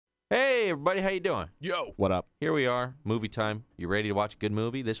Hey, everybody, how you doing? Yo. What up? Here we are, movie time. You ready to watch a good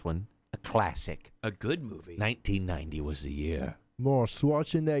movie? This one, a classic. A good movie. 1990 was the year. More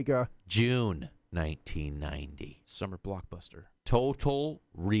Schwarzenegger. June 1990. Summer blockbuster. Total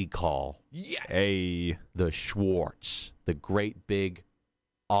Recall. Yes. Hey. The Schwartz. The great big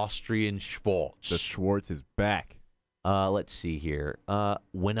Austrian Schwartz. The Schwartz is back. Let's see here.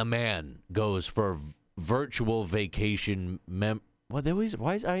 When a man goes for virtual vacation why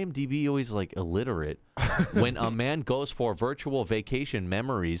is IMDb always like illiterate? When a man goes for virtual vacation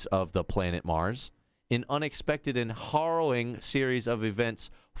memories of the planet Mars, an unexpected and harrowing series of events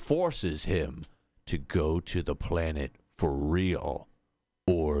forces him to go to the planet for real.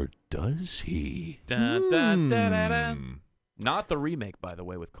 Or does he? Dun, dun, dun, dun, dun. Not the remake, by the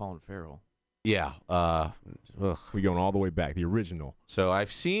way, with Colin Farrell. Yeah. We going all the way back. The original. So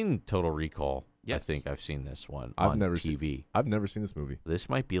I've seen Total Recall. Yes. I think I've seen this one I've on never TV. I've never seen this movie. This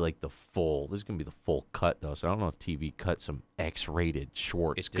might be like the full. This is gonna be the full cut though. So I don't know if TV cut some X-rated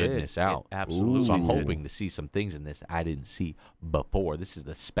Schwartz goodness out. It absolutely. So I'm did. hoping to see some things in this I didn't see before. This is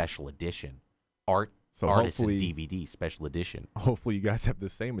the special edition, So artist and hopefully, DVD special edition. hopefully you guys have the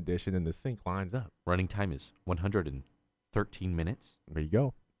same edition and the sync lines up. Running time is 113 minutes. There you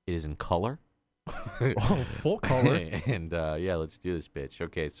go. It is in color. Oh, full color. And yeah, let's do this, bitch.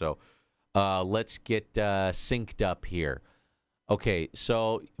 Okay, so let's get synced up here. Okay,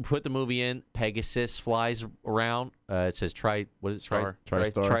 so put the movie in. Pegasus flies around. It says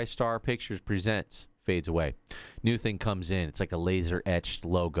TriStar Pictures presents. Fades away. New thing comes in. It's like a laser etched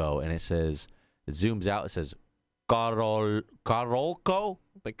logo, and it says, it zooms out. It says, Carolco.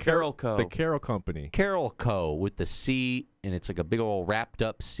 The Carol Co. The Carol Company. Carolco with the C, and it's like a big old wrapped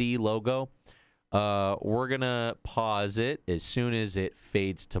up C logo. We're gonna pause it as soon as it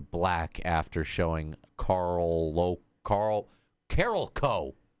fades to black after showing Carolco. Carol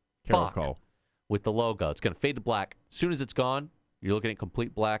Co. With the logo. It's gonna fade to black. As soon as it's gone, you're looking at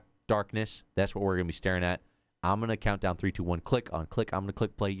complete black darkness. That's what we're gonna be staring at. I'm gonna count down 3, 2, 1. Click on click. I'm gonna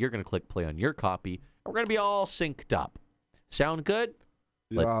click play. You're gonna click play on your copy. We're gonna be all synced up. Sound good?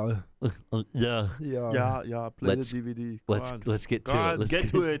 Yeah. Yeah. Yeah. Play Let's- the DVD. Let's get to it. Let's Get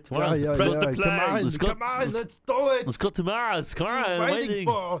to it. Yeah, Press the yeah. play. Come on, Let's go. come on, let's do it. Let's go to Mars. Come on, I'm waiting.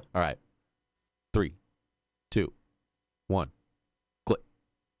 for. All right. 3, 2, 1. Click.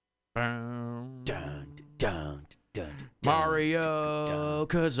 Dun, Dun. Mario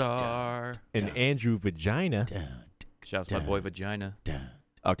Kazar. And Andrew Vagina. Shouts to my boy Vagina.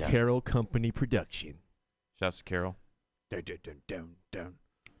 A Carol Company production. Shouts to Carol. Dun.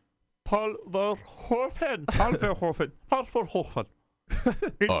 Paul Verhoeven.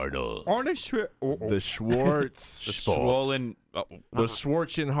 Arnold. The Schwartz. The swollen. The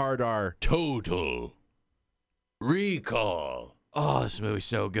Schwarzenhardar. Total Recall. Oh, this movie's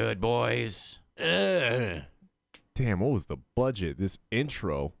so good, boys. They Damn, what was the budget? This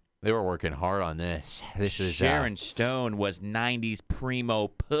intro. were working hard on this. This was Sharon Stone was 90s primo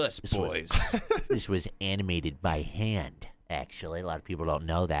puss, boys. This was animated by hand. Actually, a lot of people don't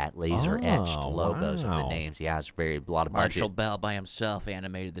know that laser etched Oh, logos of the wow. names. Yeah, it's a lot of Marshall budget. Bell by himself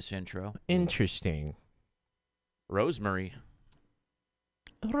animated this intro. Interesting. Rosemary.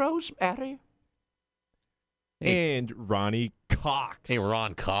 Rosemary. And Ronnie Cox. Hey,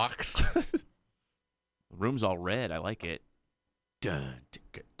 Ron Cox. The room's all red. I like it. Down,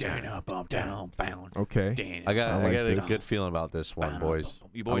 down. Okay. I got like a this. good feeling about this one, boys.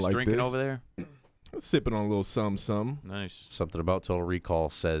 You boys like drinking this. over there? Sipping on a little some. Nice. Something about Total Recall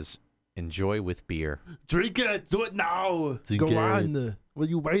says, enjoy with beer. Drink it. Do it now. Drink Go it. on. What are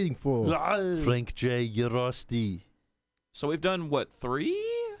you waiting for? Frank J. you're rusty. So we've done, what, 3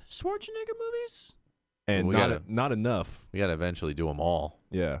 Schwarzenegger movies? And We not enough. We got to eventually do them all.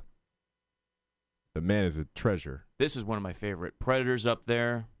 Yeah. The man is a treasure. This is one of my favorite. Predator's up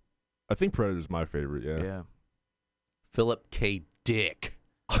there. I think Predator's my favorite, yeah. Yeah. Philip K. Dick.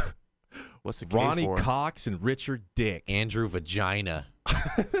 What's the K Ronnie for? Cox and Richard Dick. Andrew Vagina.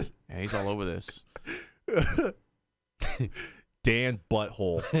 Yeah, he's all over this. Dan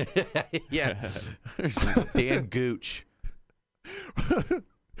Butthole. Yeah. Dan Gooch.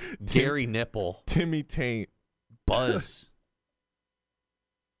 Gary Nipple. Timmy Taint. Buzz.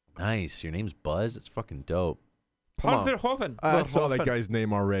 Nice. Your name's Buzz? It's fucking dope. Paul Verhoeven. I saw that guy's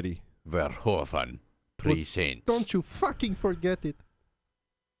name already. Verhoeven. Presents. Don't you fucking forget it.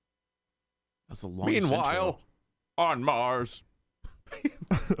 That's the longest intro. on Mars.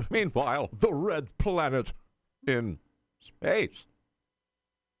 Meanwhile, the red planet in space.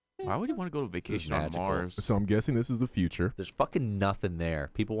 Why would you want to go to vacation on magical. Mars? So I'm guessing this is the future. There's fucking nothing there.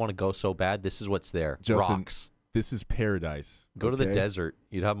 People want to go so bad. This is what's there. Justin- Rocks. This is paradise. Go to the okay? desert.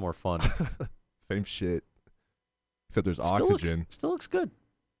 You'd have more fun. Same shit. Except there's Still looks- oxygen. Still looks good.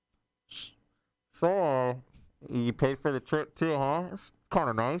 So, you paid for the trip too, huh? It's kind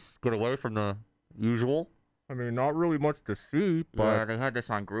of nice. Get away from the usual. I mean, not really much to see, but Yeah, they had this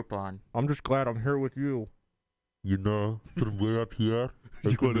on Groupon. I'm just glad I'm here with you. You know, from way up here,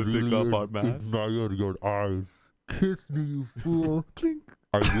 You wanna take off our masks? admire your eyes. Kiss me, you fool. Clink.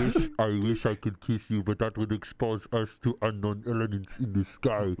 I wish I could kiss you, but that would expose us to unknown elements in the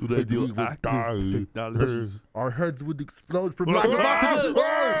sky. And we would Radioactive die. technologies. Our heads would explode from Honey, radioactive.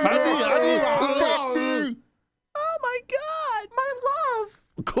 honey. Oh my God!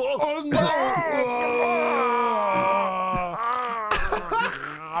 Oh no!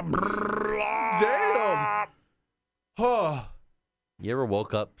 Damn! Huh. You ever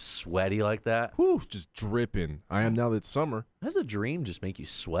woke up sweaty like that? Whew, just dripping. I am now that it's summer. How does a dream just make you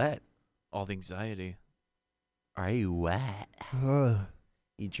sweat? All the anxiety. Are you wet?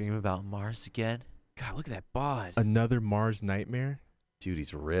 You dream about Mars again? God, look at that bod. Another Mars nightmare? Dude,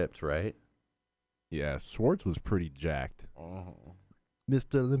 he's ripped, right? Yeah, Swartz was pretty jacked. Oh.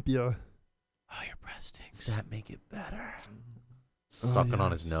 Mr. Olympia. Oh, your breath stinks. Does that make it better? Sucking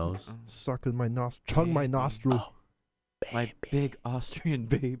on his yes. nose. Sucking my nostril. Chug my nostril. Oh, My baby. big Austrian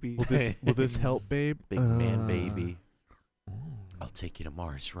baby. Will this help, babe? Big man baby. I'll take you to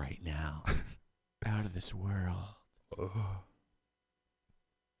Mars right now. Out of this world.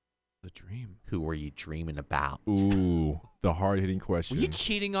 The dream. Who were you dreaming about? Ooh, the hard-hitting Were question. you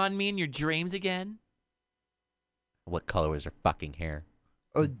cheating on me in your dreams again? What color was her fucking hair?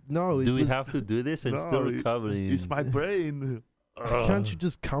 No. it Do we was- have to do this? I'm No, still it- recovering. it's my brain. Can't you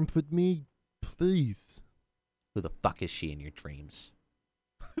just comfort me? Please. Who the fuck is she in your dreams?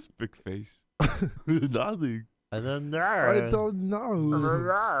 His big face. Nothing. I don't know. I don't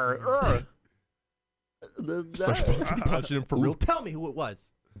know. Start fucking punching him for real. Tell me who it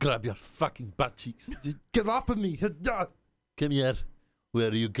was. Grab your fucking butt cheeks. Just get off of me. Come here. Where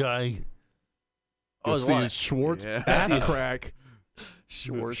are you going? You'll see his Schwartz Yeah. ass crack.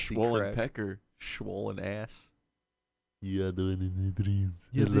 Schwartzy Swollen crack. pecker. Swollen ass. You're the one in the dreams.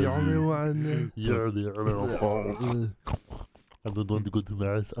 You're the only one. You're the only one. I don't want to go to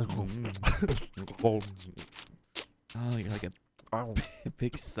Mars. Oh, you're like a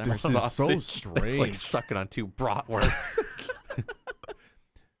big summer This is so sausage. strange. It's like sucking on two bratwursts.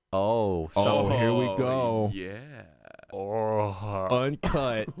 Oh, here we go. Yeah.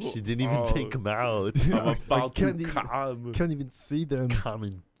 Uncut. She didn't even take him out. I'm about can't to even- come. Can't even see them. Come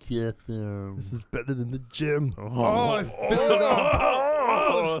and get them. This is better than the gym. Oh, I filled it up.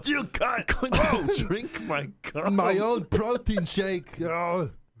 Oh, steel cut. Drink my cup. My own protein shake. Oh.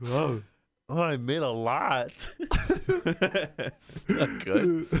 Oh, I made a lot. It's not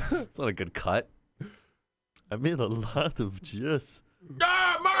good. It's not a good cut. I made a lot of juice.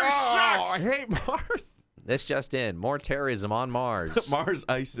 I hate Mars. This just in. More terrorism on Mars. Mars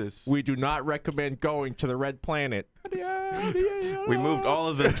ISIS. We do not recommend going to the Red Planet. We moved all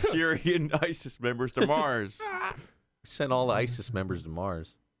of the Syrian ISIS members to Mars. Sent all the ISIS members to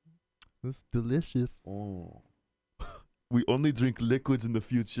Mars. That's delicious. Oh. We only drink liquids in the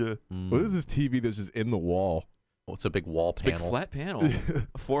future. What is this TV that's just in the wall? Oh, it's a big wall It's a big panel. flat panel. A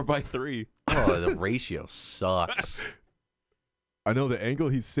 4x3. Oh, the ratio sucks. I know the angle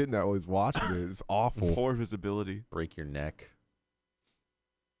he's sitting at while he's watching it is awful. Poor visibility. Break your neck.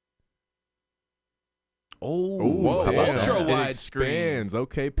 Oh, Whoa, damn. ultra It wide screen. expands.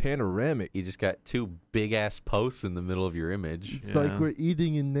 Okay, panoramic. You just got two big ass posts in the middle of your image. It's like Yeah. we're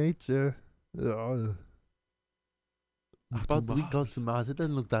eating in nature. Oh. But we go to Mars. It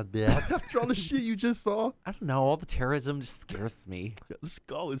doesn't look that bad. After all the shit you just saw. I don't know. All the terrorism just scares me. Let's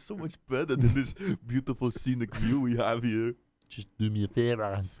go. It's so much better than this beautiful scenic view we have here. Just do me a favor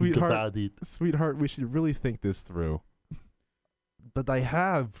and think Sweetheart. about it. Sweetheart, we should really think this through. But I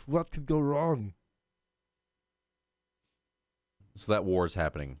have. What could go wrong? So that war is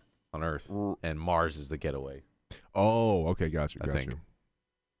happening on Earth, and Mars is the getaway. Oh, okay, got you, I got think. you.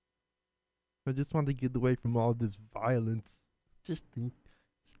 I just want to get away from all this violence. Just think.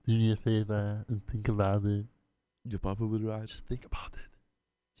 Just do me a favor and think about it. Your papa would right. Just think about it.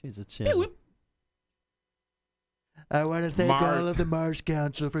 She's a chin. I want to thank all of the Mars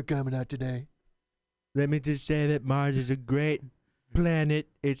Council for coming out today. Let me just say that Mars is a great planet.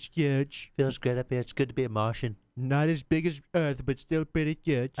 It's huge. Feels good up here. It's good to be a Martian. Not as big as Earth, but still pretty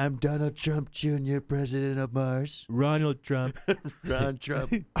huge. I'm Donald Trump Jr., President of Mars. Ronald Trump. Ron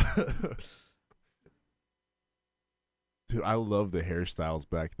Trump. Dude, I love the hairstyles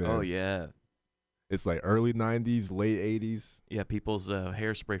back then. Oh, yeah. It's like early 90s, late 80s. Yeah, people's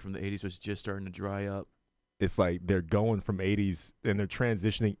hairspray from the 80s was just starting to dry up. it's like they're going from 80s and they're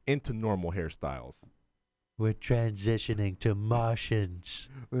transitioning into normal hairstyles. We're transitioning to Martians.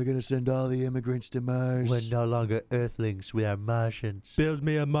 We're gonna send all the immigrants to Mars. We're no longer Earthlings. We are Martians. Build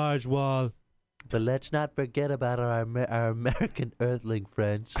me a Mars wall. But let's not forget about our American Earthling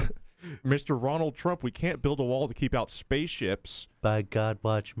friends. Mr. Ronald Trump, we can't build a wall to keep out spaceships. By God,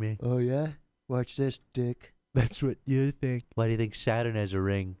 watch me. Oh yeah? Watch this, dick. That's what you think. Why do you think Saturn has a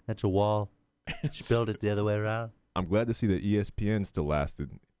ring? That's a wall. Just build it the other way around. I'm glad to see that ESPN still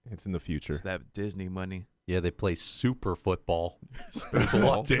lasted. It's in the future. It's that Disney money. Yeah, they play super football. It's a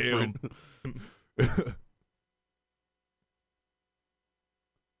lot Damn.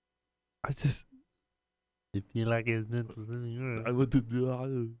 I just If you like it, I want to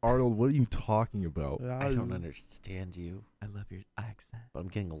do Arnold, what are you talking about? I don't understand you, I love your accent. but I'm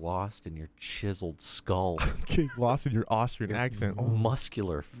getting lost in your chiseled skull, Getting lost in your Austrian accent. Oh,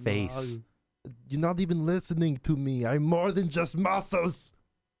 muscular face. You're not even listening to me. I'm more than just muscles.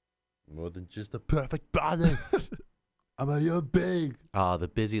 More than just The perfect body. I'm a young big. the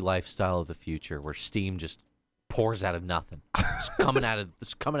busy lifestyle of the future, where steam just pours out of nothing. It's coming out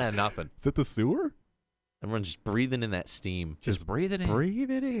of nothing. is it the sewer? Everyone's just breathing in that steam. Just breathe it in.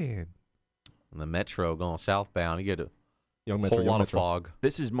 Breathe it in. On the metro going southbound, you get a Young Metro, whole Young lot Metro. of fog.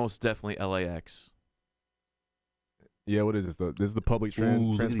 This is most definitely LAX. Yeah, what is this? This is the public Ooh, look at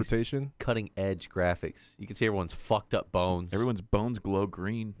these transportation? Cutting edge graphics. You can see everyone's fucked up bones. Everyone's bones glow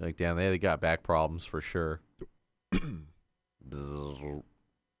green. like down there, they got back problems for sure.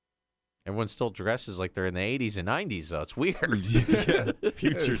 Everyone still dresses like they're in the 80s and 90s, though. It's weird. Yeah,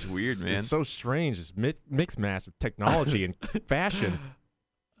 future's weird, man. It's so strange. It's mixed mass of technology and fashion.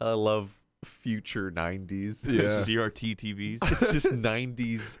 I love future 90s. Yeah. CRT TVs. It's just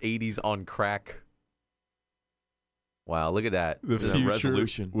 90s, 80s on crack. Wow, look at that. The The future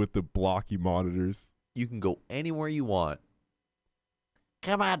resolution. with the blocky monitors. You can go anywhere you want.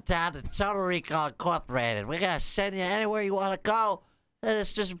 Come on down to Total Recall Incorporated. We're going to send you anywhere you want to go. And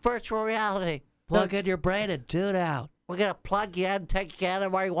it's just virtual reality. Plug in your brain and tune out. We're going to plug you in, take you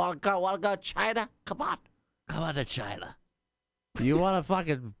anywhere you want to go. Want to go to China? Come on. Come on to China. You want to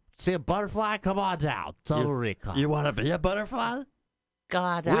fucking see a butterfly? Come on down. Total Recall. You want to be a butterfly? Go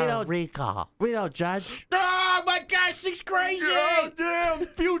on down to Recall. We don't judge. Oh, my gosh, thing's crazy! damn!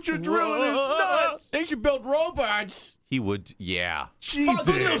 Future drilling is nuts! They should build robots. He would, yeah. Jesus!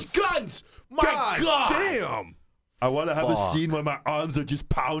 Look at those guns! My God! Damn! I want to have a Fuck. scene where my arms are just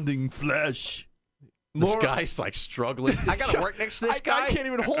pounding flesh. This guy's like struggling. I got to work next to this guy. I can't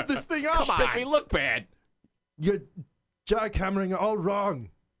even hold this thing up. Come Make me on. look bad. You're jackhammering all wrong.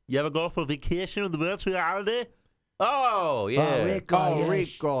 You ever go for vacation with virtual reality? Oh, yeah.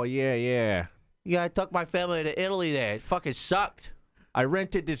 Rico, yeah. Yeah, I took my family to Italy there. It fucking sucked. I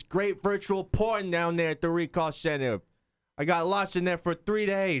rented this great virtual porn down there at the Recall Center. I got lost in there for 3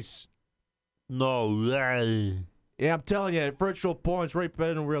 days. No way. Yeah, I'm telling you, virtual porn's way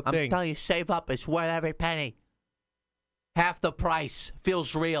better than real I'm thing. telling you, save up. It's worth every penny. Half the price.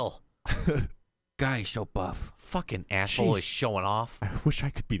 Feels real. Guy's so buff. Fucking asshole Jeez. is showing off. I wish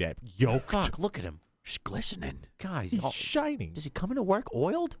I could be that yoked. Fuck, look at him. He's glistening. God, he's He's all, shining. does he come into work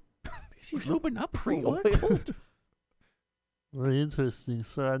oiled? He's lubing up pre-oiled. Pre-oiled? Very interesting,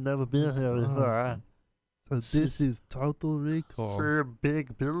 sir. I've never been here before. So this is Total Recall. Sure,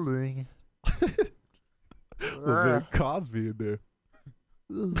 big building. Little Cosby in there.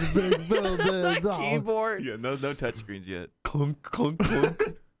 This is a big building. No. Keyboard. Yeah, no touchscreens yet. Clunk, clunk,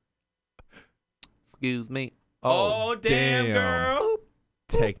 clunk. Excuse me. Oh, damn, damn. girl.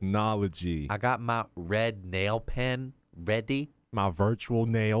 Technology. I got my red nail pen ready. My virtual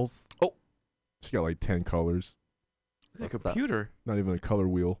nails. Oh. She got like 10 colors. A What's that? computer. Not even a color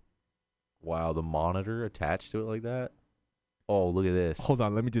wheel. Wow, the monitor attached to it like that. Oh, look at this. Hold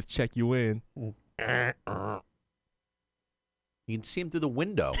on, let me just check you in. You can see him through the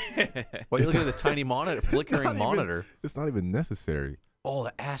window. Why are you It's looking at the tiny monitor, not flickering even- monitor? It's not even necessary. Oh,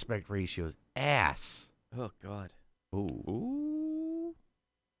 the aspect ratio is ass. Oh, God. Ooh.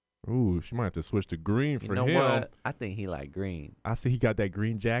 Ooh, she might have to switch to green You for know him. what? I think he like green. I see he got that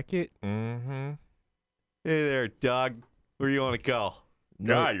green jacket. Mm-hmm. Hey there, Doug. Where you want to go?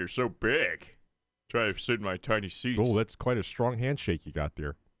 God, you're so big. Try to sit in my tiny seats. Oh, that's quite a strong handshake you got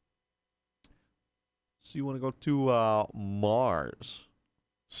there. So you want to go to Mars?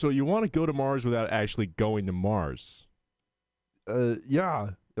 So you want to go to Mars without actually going to Mars? Yeah.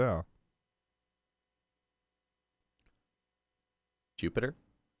 Jupiter?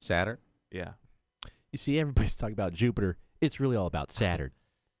 Saturn? Yeah. You see, everybody's talking about Jupiter. It's really all about Saturn.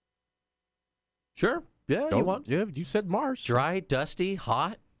 Sure. Yeah, you want Yeah, you said Mars. dry, dusty,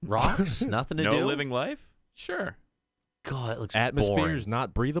 hot rocks? Nothing to No do. living life? Sure. God, it looks Atmosphere boring. is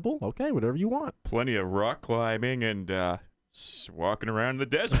not breathable? Okay, whatever you want. Plenty of rock climbing and walking around in the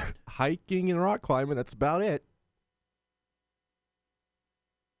desert. Hiking and rock climbing, that's about it.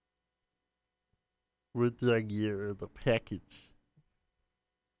 With the package.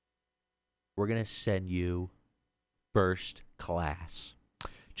 We're going to send you first class.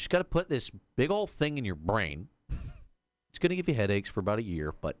 Just got to put this big old thing in your brain. It's going to give you headaches for about a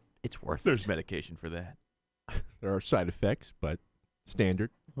year, but it's worth There's it. medication for that. There are side effects, but standard.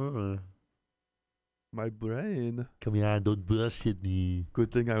 My brain. Come on, don't bullshit me.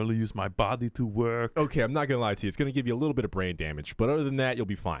 Good thing I only use my body to work. Okay, I'm not going to lie to you. It's going to give you a little bit of brain damage, but other than that, you'll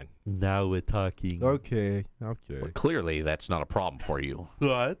be fine. Now we're talking. Okay. Well, clearly, that's not a problem for you.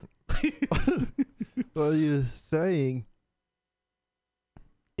 What? What are you saying?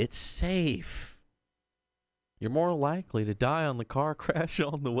 It's safe. You're more likely to die on the car crash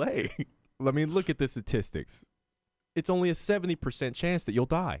on the way. I mean, look at the statistics. It's only a 70% chance that you'll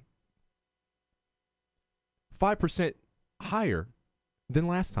die. 5% higher than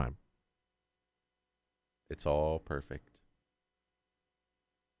last time. It's all perfect.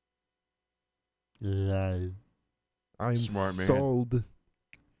 Live. I'm Smart man. sold.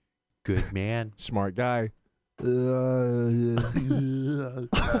 Good man. Smart guy. I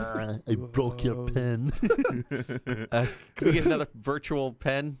broke your pen. Can we get another virtual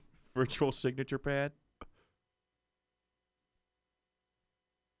pen? Virtual signature pad.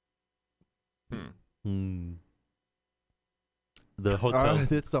 The hotel.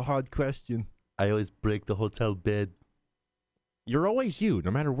 That's a hard question. I always break the hotel bed. You're always you,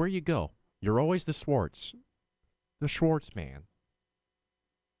 no matter where you go. You're always the Schwartz. The Schwartz man.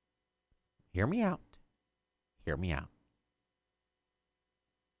 Hear me out. Hear me out.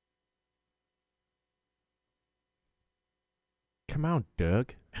 Come on,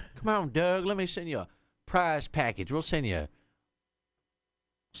 Doug. Come on, Doug. Let me send you a prize package. We'll send you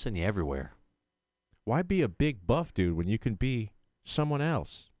everywhere. Why be a big buff dude when you can be someone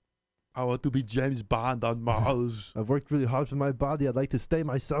else? I want to be James Bond on Mars. I've worked really hard for my body. I'd like to stay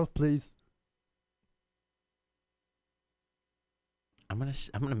myself, please. I'm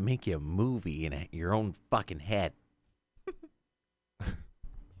gonna make you a movie in your own fucking head.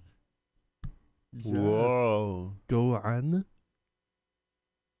 Whoa. Go on.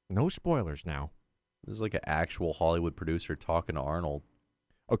 No spoilers now. This is like an actual Hollywood producer talking to Arnold.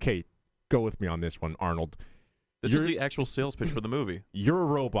 Okay, go with me on this one, Arnold. This was the actual sales pitch for the movie. You're a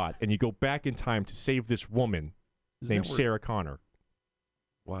robot, and you go back in time to save this woman named Sarah Connor.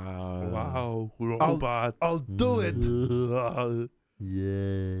 Wow. Robot. I'll do it.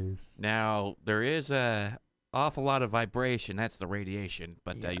 Yes. Now, there is a awful lot of vibration. That's the radiation,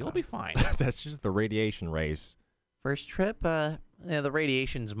 but you'll be fine. That's just the radiation rays. First trip, the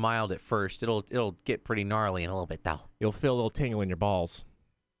radiation's mild at first. It'll get pretty gnarly in a little bit though. You'll feel a little tingle in your balls.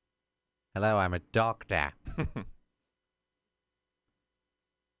 Hello, I'm a doctor.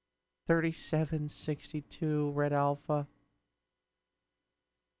 3762 Red Alpha.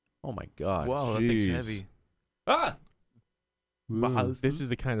 Oh my god. Whoa, that thing's Jeez. heavy. Ah! This is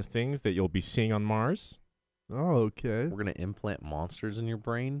the kind of things that you'll be seeing on Mars. Oh, okay. We're gonna implant monsters in your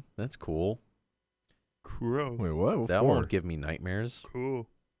brain? That's cool. Cool. Wait, what? That for? won't give me nightmares. Cool.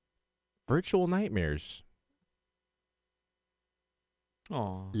 Virtual nightmares.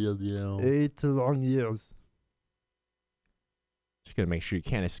 Oh. Yeah. 8 long years. Just gonna make sure you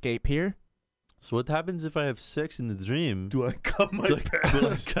can't escape here. So what happens if I have sex in the dream? Do I cut my Do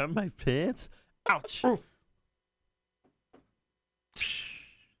pants? I cut my pants? Ouch.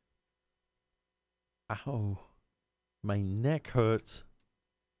 Ow. My neck hurts.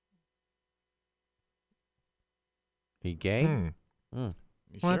 Are you gay? You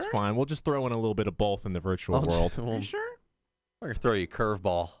You Well, that's sure? fine. We'll just throw in a little bit of both in the virtual world. Are you sure? We're gonna throw you a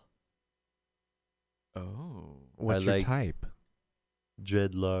curveball. Oh. What's I your like- type?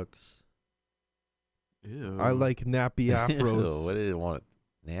 Dreadlocks. Ew. I like nappy Ew, afros. what do you want?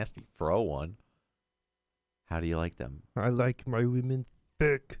 Nasty fro one. How do you like them? I like my women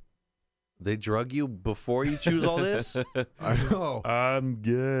thick. They drug you before you choose all this? I know. I'm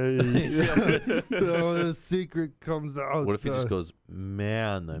gay. Oh, the secret comes out. What if he just goes,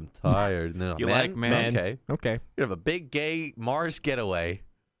 man, I'm tired. And then, You like men? Okay. Okay. You have a big gay Mars getaway.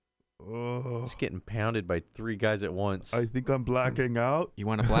 Oh, It's getting pounded by 3 guys at once. I think I'm blacking out. You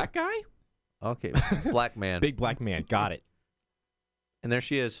want a black guy? Okay, black man. Big black man. Got it. And there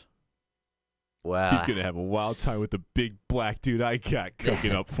she is. Wow. He's gonna have a wild time with the big black dude I got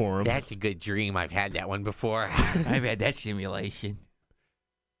cooking up for him. That's a good dream. I've had that one before. I've had that simulation.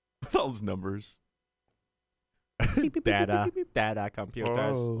 With all those numbers. Data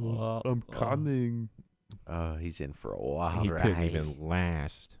computers. Oh, I'm cunning. Oh, he's in for a while. He couldn't even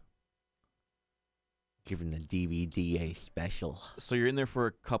last. Giving the DVD a special. So you're in there for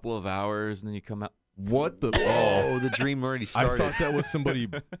a couple of hours, and then you come out. What the? Oh, the dream already I started. thought that was somebody.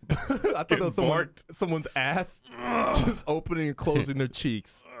 I thought that was someone's ass just opening and closing their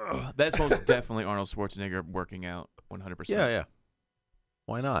cheeks. That's most definitely Arnold Schwarzenegger working out 100%. Yeah, yeah.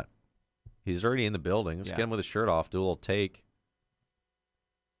 Why not? He's already in the building. Let's Yeah. get him with his shirt off. Do a little take.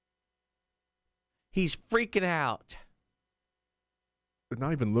 He's freaking out. They're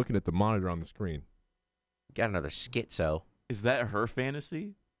not even looking at the monitor on the screen. Got another schizo. Is that her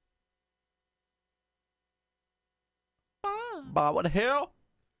fantasy? Bob, what the hell?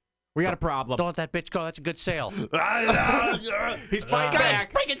 We got a problem. Don't let that bitch go. That's a good sale. He's fighting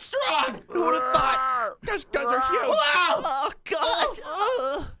back. freaking strong. Who would have thought? Those guns are huge. Oh,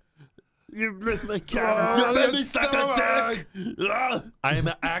 God. You break my camera. let me suck a dick. I am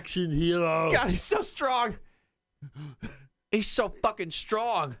an action hero. God, he's so strong. He's so fucking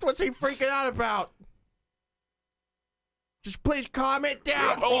strong. What's he freaking out about? Just please calm it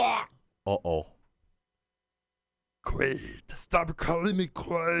down. Uh-oh. Quaid, stop calling me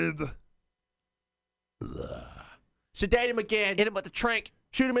Quaid. Sedate him again. Hit him with the trank.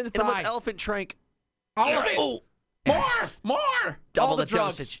 Shoot him in the Hit him with thigh. the elephant trank. All of it. More. Double All the the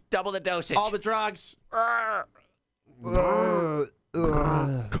drugs. dosage. Double the dosage. All the drugs. All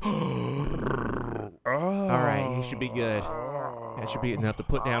All right, he should be good. That should be enough to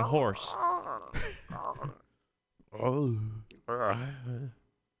put down horse.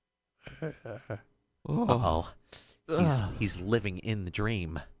 Uh-oh. He's living in the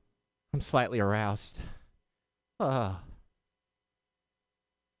dream. I'm slightly aroused. Listen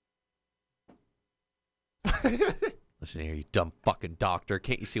here, you dumb fucking doctor.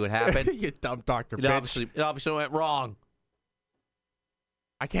 Can't you see what happened? You dumb doctor It bitch. obviously went wrong.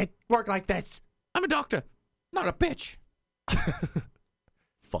 I can't work like this. I'm a doctor, not a bitch.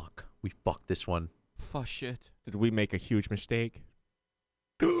 Fuck. We fucked this one. Fuck shit. Did we make a huge mistake?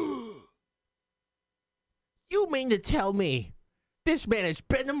 You mean to tell me this man has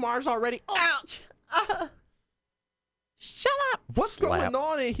been to Mars already? Ouch! Shut up! What's Slap. going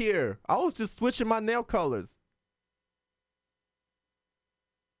on in here? I was just switching my nail colors.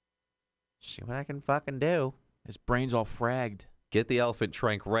 See what I can fucking do. His brain's all fragged. Get the elephant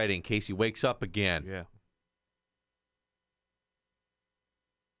trank ready in case he wakes up again. Yeah.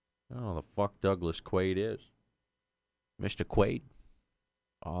 I don't know the fuck Douglas Quaid is. Mr. Quaid.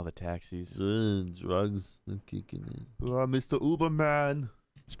 All the taxis. drugs kicking in. Mr. Uberman.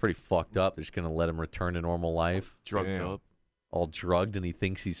 It's pretty fucked up. They're just going to let him return to normal life. Drugged Damn. up. All drugged and he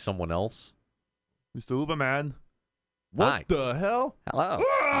thinks he's someone else. Mr. Uberman. What Hi. the hell? Hello.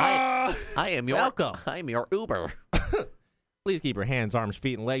 I am your Welcome. I am your Uber. Please keep your hands, arms,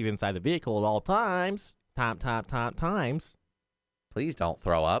 feet, and legs inside the vehicle at all times. Times. Please don't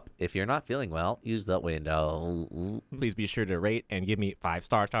throw up. If you're not feeling well, use the window. Please be sure to rate and give me 5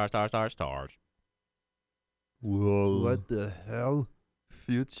 stars. Whoa. What the hell?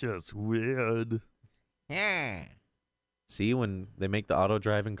 Future's weird. Yeah. See, when they make the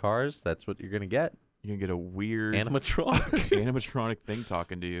auto-driving cars, that's what you're going to get. You're going to get a weird Animatronic. animatronic thing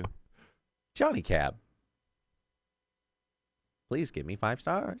talking to you. Johnny Cab. Please give me 5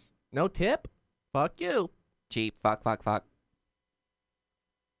 stars. No tip? Fuck you. Cheap. Fuck.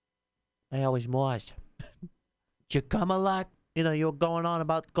 I always was. Did you come a lot? You know, you were going on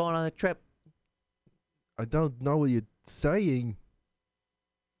about going on a trip. I don't know what you're saying.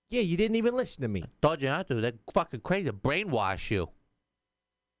 Yeah, you didn't even listen to me. Told you not to. They're fucking crazy to brainwash you.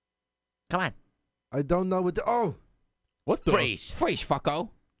 Come on. I don't know what. What the? Freeze, fucko.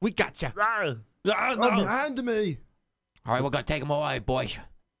 We got you. Behind me. All right, we're going to take him away, boys.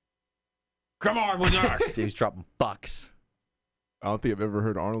 Come on with us. Dave's dropping bucks. I don't think I've ever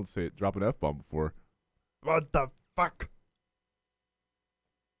heard Arnold say it, drop an F-bomb before. What the fuck?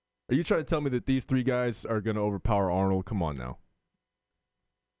 Are you trying to tell me that these 3 guys are going to overpower Arnold? Come on now.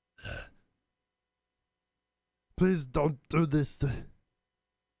 Please don't do this.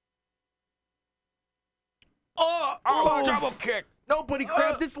 Oh, double kick. Nobody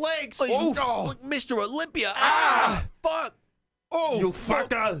grabbed his legs. Oh, Mr. Olympia. Fuck. Oh, You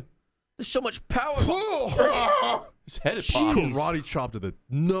fucker! There's so much power. His head is popped. Karate chop to the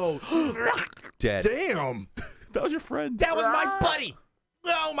nose. Dead. Damn. That was your friend. That was my buddy.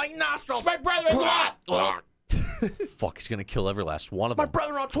 Oh, my nostrils. My brother-in-law. Fuck, he's going to kill every last one of My them.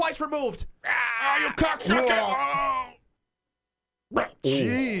 brother-in-law twice removed. you cocksucker!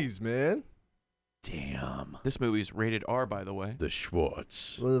 Jeez, man. Damn. This movie's rated R, by the way. The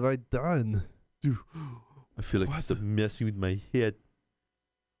Schwartz. What have I done? I feel like it's messing with my head.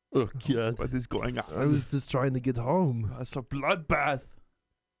 Oh, God. What is going on? I was just trying to get home. It's a bloodbath.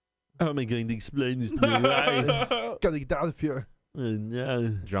 How am I going to explain this to my wife? Gotta get out of here. Oh,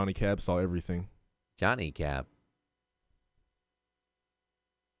 no. Johnny Cab saw everything. Johnny Cab.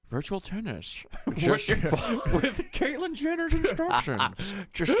 Virtual tennis. Just With Caitlyn Jenner's instructions.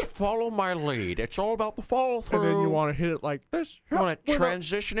 Just follow my lead. It's all about the follow through. And then you want to hit it like this. You want to with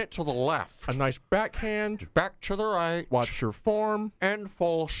transition it to the left, a nice backhand. back to the right, Watch your form. and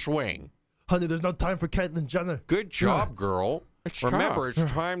full swing. Honey, there's no time for Caitlyn Jenner. Good job, girl. It's Remember, tough.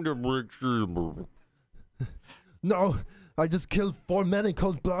 it's time to retrieve. No, I just killed 4 men in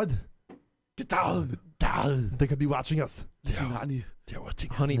cold blood. Get down. Down. They could be watching us. Listen, honey. They're watching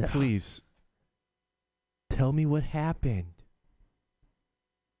us Honey, now. please. Tell me what happened.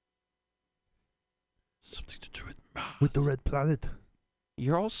 Something to do with Mars. With the red planet.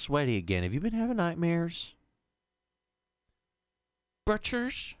 You're all sweaty again. Have you been having nightmares?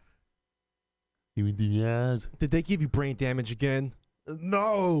 Butchers? Even the yes. Did they give you brain damage again?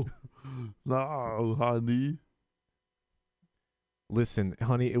 No. No, honey. Listen,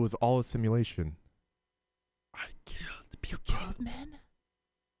 honey, it was all a simulation. I killed You killed men?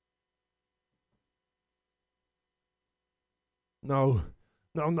 No.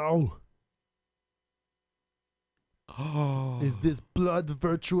 No, no. Oh. Is this blood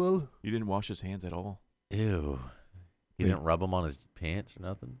virtual? You didn't wash his hands at all. Ew. He didn't rub them on his pants or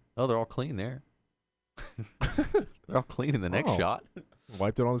nothing? Oh, they're all clean there. They're all clean in the next Oh. shot.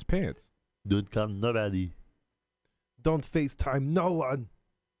 Wiped it on his pants. Don't come nobody. Don't FaceTime no one.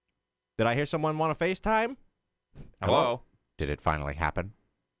 Did I hear someone want to FaceTime? Hello? Did it finally happen?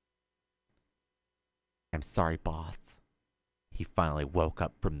 I'm sorry, boss. He finally woke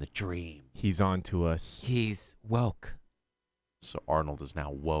up from the dream. He's on to us. He's woke. So Arnold is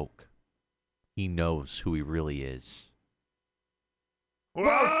now woke. He knows who he really is.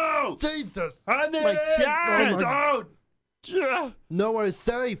 Whoa! Jesus. Honey! My God! Don't! Nowhere is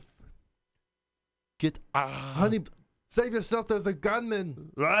safe. Get out. Honey, save yourself. There's a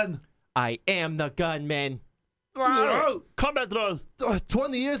gunman. Run! I am the gunman. Oh, combat roll!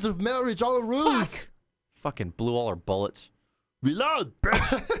 20 years of marriage, all a ruse. Fucking blew all our bullets. Reload,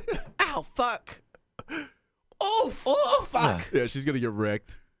 bitch! Ow, fuck. Oh, fuck. Yeah, she's going to get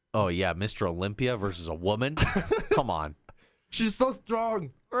wrecked. Oh, yeah, Mr. Olympia versus a woman? Come on. She's so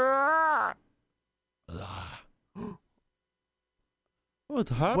strong. What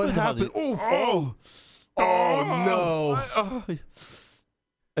happened? What happened? honey? Oh, no.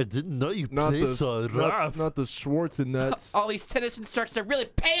 I didn't know you Not played the, so rough. not the Schwartz and nuts. All these tennis instructions are really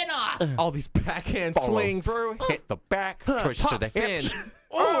paying off. All these backhand Follow swings. through, hit the back, twist to the hips.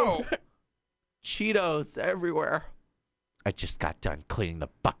 Oh. Cheetos everywhere. I just got done cleaning the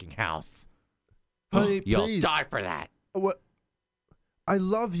fucking house. Honey, You'll please. die for that. What? I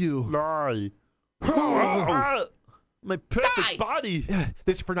love you. Lie. My perfect Die. body.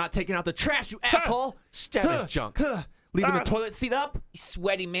 This is for not taking out the trash, you asshole. Stab his junk. Leaving the toilet seat up. You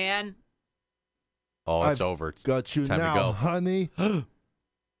sweaty man. Oh, it's I've over. It's Got you time now, to go. honey. Oh.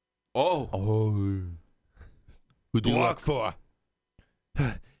 Oh. Who do you work for?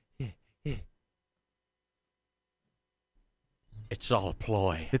 It's all a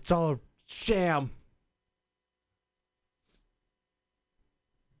ploy. It's all a sham.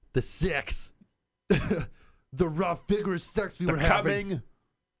 The sex. The rough, vigorous sex we The were having. coming.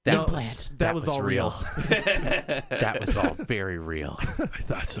 That was all real. That was all very real. I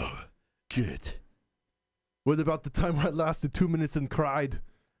thought so. Good. What about the time where I lasted 2 minutes and cried?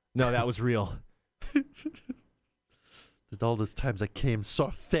 No, that was real. That all those times I came so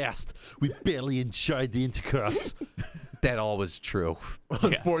fast, we barely enjoyed the intercourse. That all was true.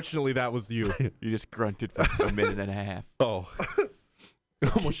 Unfortunately, that was you. You just grunted for a minute and a half. Oh. I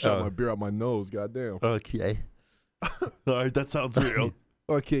almost shot Oh. my beer out my nose. Goddamn. Okay. All right, that sounds real.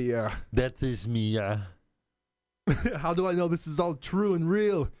 Okay, yeah. That is me. How do I know this is all true and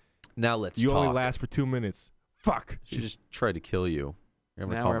real? Now let's You talk. only last for 2 minutes. Fuck. She just tried to kill you. You're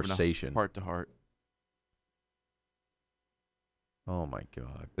having a Now we're having conversation. Heart to heart. Oh my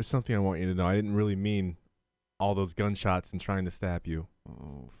god. There's something I want you to know. I didn't really mean all those gunshots and trying to stab you.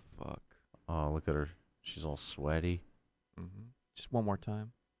 Oh, fuck. Oh, look at her. She's all sweaty. Mm-hmm. Just one more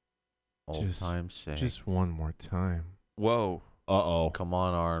time. Old Just- time's sake. Just one more time. Whoa. Uh-oh. Come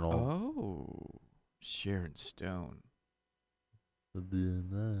on, Arnold. Oh. Sharon Stone.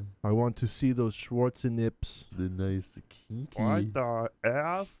 The I want to see those Schwarzeneggs. nice kinky. What the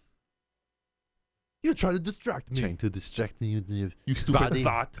F? You try to distract me. Trying to distract me with your You stupid body.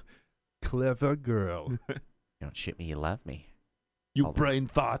 thought. Clever girl. You don't shit me, you love me. You All brain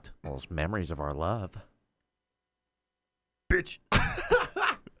thought. All those memories of our love. Bitch.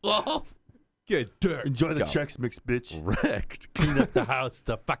 Love. Get dirt. Enjoy the Go. checks mix, bitch. Wrecked. Clean up the house. It's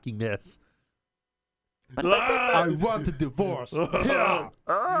a fucking mess. I want a divorce. Yeah.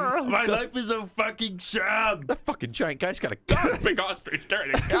 My life is a fucking sham. That fucking giant guy's got a gun. Big ostrich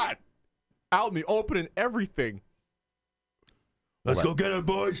carrying a gun. Out in the open and everything. Let's go get him,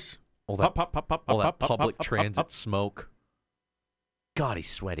 boys. All that, Hop, hop, hop, hop, all hop, that hop, public hop, hop, transit hop. smoke. God, he's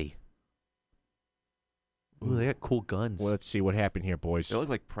sweaty. Ooh, they got cool guns. Well, let's see what happened here, boys. They look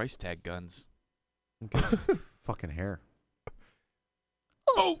like price tag guns. Fucking hair.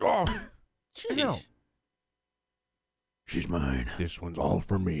 Oh, Jeez. She's mine. This one's all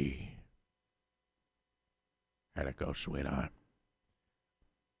for me. How'd it go, sweetheart?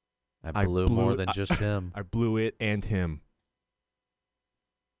 I blew more than just him. I blew it and him.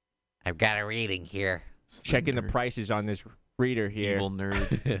 I've got a reading here. Checking the prices on this reader here. Evil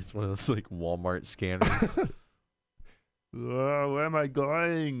nerd. It's one of those like Walmart scanners. Oh, where am I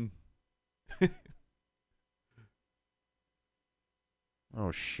going?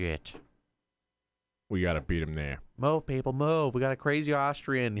 Oh shit. We gotta beat him there. Move, people, move. We got a crazy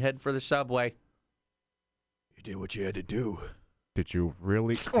Austrian. Head for the subway. You did what you had to do. Did you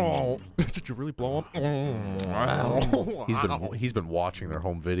really? Oh, did you really blow him? He's been watching their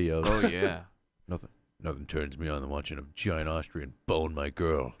home videos. Oh, yeah. Nothing turns me on than watching a giant Austrian bone my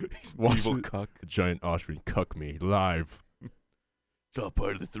girl. He's evil cuck. A giant Austrian cuck me live. It's all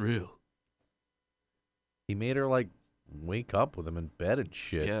part of the thrill. He made her like wake up with him in bed and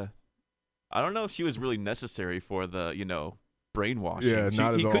shit. Yeah. I don't know if she was really necessary for the, brainwashing. Yeah,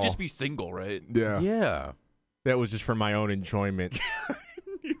 not he at could all. just be single, right? Yeah. Yeah. That was just for my own enjoyment.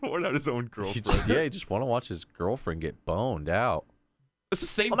 He wore out his own He girlfriend. just, yeah, he just want to watch his girlfriend get boned out. It's the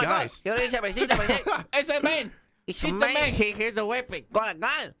same Oh my guys. God! It's a man. It's a man. Here's a weapon. Got a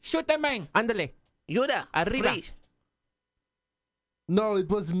gun. Shoot the man. Ándale. Yuda, Arriba. freeze. No, it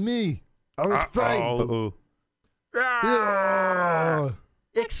wasn't me. I was fine. Yeah.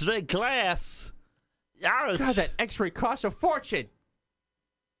 X-ray glass. God, that X-ray costs a fortune.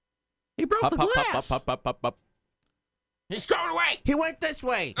 He broke the glass. Up. he's going away. He went this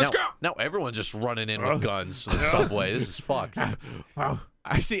way. Let's go. Now everyone's just running in with guns to the subway. This is fucked.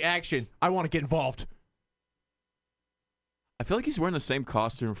 I see action. I want to get involved. I feel like he's wearing the same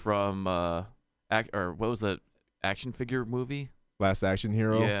costume from, or what was that action figure movie? Last Action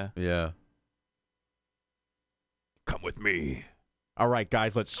Hero. Yeah. Yeah. Come with me. All right,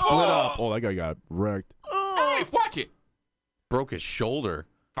 guys, let's split up. Oh, that guy got wrecked. Hey, watch it. Broke his shoulder.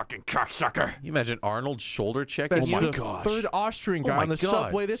 Fucking cocksucker. You imagine Arnold's shoulder check? That's Oh my the gosh. third Austrian guy my on the God.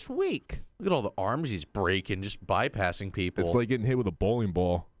 subway this week. Look at all the arms he's breaking, just bypassing people. It's like getting hit with a bowling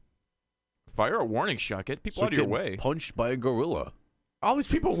ball. Fire a warning shot. Get people It's out like of your getting way. punched by a gorilla. All these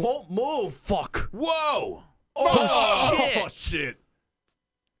people won't move. Fuck. Whoa! Oh, shit.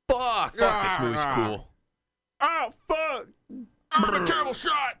 Fuck. Fuck, this movie's cool. Oh, fuck. I'm a terrible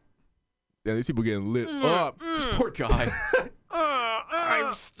shot. Yeah, these people getting lit up. This poor guy.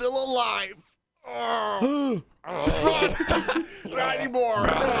 I'm still alive. Not anymore.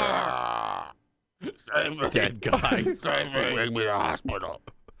 Dead guy. Take me to the hospital.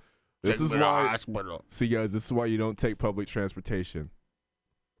 This Take is me to the why. hospital. See, guys, this is why you don't take public transportation.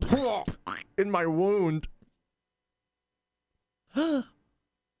 In my wound. Where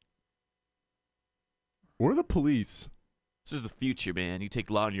are the police? This is the future, man. You take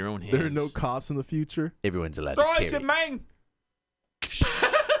law in your own hands. There are no cops in the future. Everyone's allowed Oh, to it's a carry. man.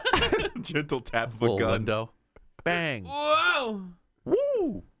 Gentle tap of a Little gun. window. Bang. Whoa.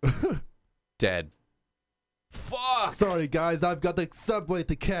 Woo. Dead. Fuck. Sorry, guys. I've got the subway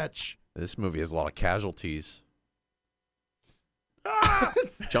to catch. This movie has a lot of casualties.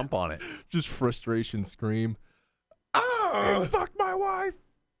 Jump on it. Just frustration scream. Ah! Fuck my wife.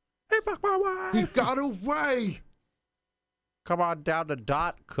 Hey, fuck my wife. He got away. Come on down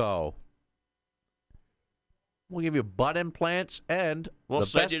to .co. We'll give you butt implants and We'll the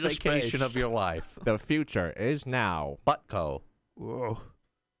send best you to vacation space. of your life. The future is now. Buttco. Whoa.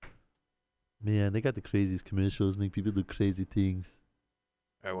 Man, they got the craziest commercials, make people do crazy things.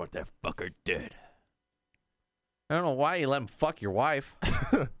 I want that fucker dead. I don't know why you let him fuck your wife.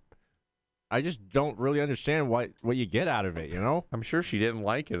 I just don't really understand what you get out of it, you know? I'm sure she didn't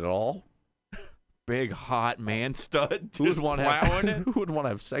like it at all. Big hot man stud. Who would Just want to plowing have, it. who would want to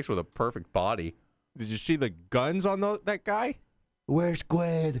have sex with a perfect body? Did you see the guns on that guy? Where's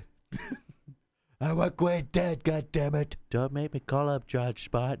Gwen? I want Gwen dead, goddammit. Don't make me call up Judge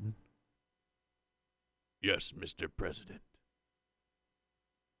Spartan. Yes, Mr. President.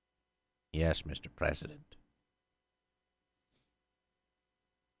 Yes, Mr. President.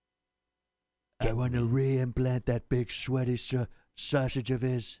 I want to re-implant that big sweaty sausage of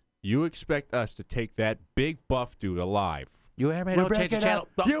his. You expect us to take that big buff dude alive? You hear me? We're Don't change the breaking channel.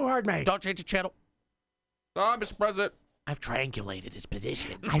 up. You heard me. Don't change the channel. Oh, Mr. President. I've triangulated his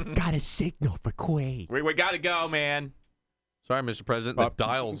position. I've got a signal for Quaid. We gotta go, man. Sorry, Mr. President. The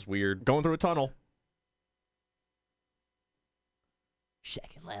dial's weird. Going through a tunnel.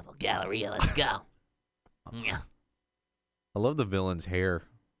 Second level Galleria, let's go. Yeah. I love the villain's hair.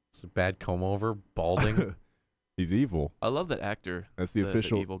 It's a bad comb over, balding. He's evil. I love that actor. That's the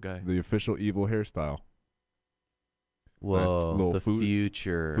official evil guy. The official evil hairstyle. Whoa, little the Fuji-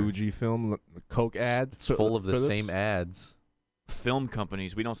 future. Fujifilm Coke ad. It's full of the Phillips? same ads. Film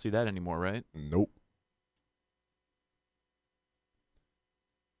companies. We don't see that anymore, right? Nope.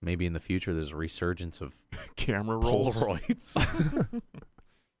 Maybe in the future there's a resurgence of Camera rolls. Polaroids.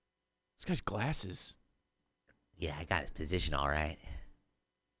 This guy's glasses. Yeah, I got his position all right.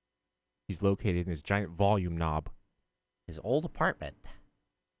 He's located in his giant volume knob. His old apartment.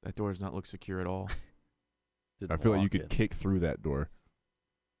 That door does not look secure at all. I feel like you lock could it. kick through that door.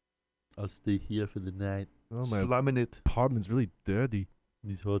 I'll stay here for the night. Oh, Slamming it. apartment's really dirty.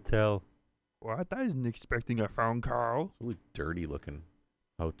 This hotel. What? I wasn't expecting a phone call. It's a really dirty looking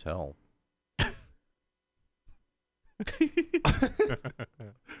hotel.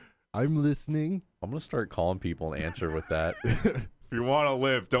 I'm listening. I'm gonna start calling people and answer with that. If you want to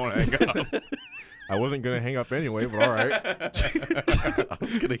live, don't hang up. I wasn't gonna hang up anyway, but all right. I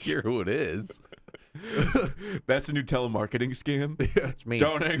was gonna hear who it is. That's a new telemarketing scam. It's me.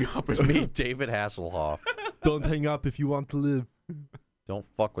 Don't hang up. It's me, David Hasselhoff. Don't hang up if you want to live. Don't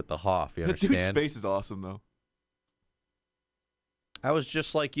fuck with the Hoff. You That dude's understand? face is awesome, though. I was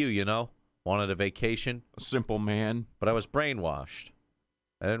just like you know. Wanted a vacation, A simple man. but I was brainwashed.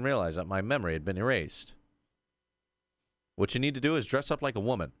 I didn't realize that my memory had been erased. What you need to do is dress up like a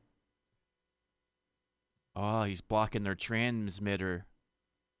woman. Oh, he's blocking their transmitter.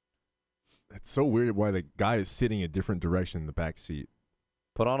 It's so weird why the guy is sitting a different direction in the back seat.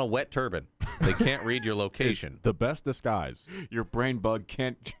 Put on a wet turban. They can't read your location. The best disguise. Your brain bug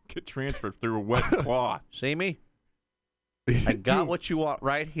can't get transferred through a wet cloth. See me? I got what you want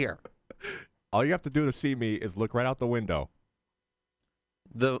right here. All you have to do to see me is look right out the window.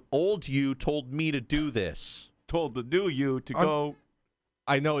 The old you told me to do this. Told the new you to go.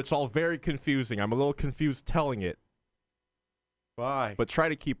 I know it's all very confusing. I'm a little confused telling it, Why? but try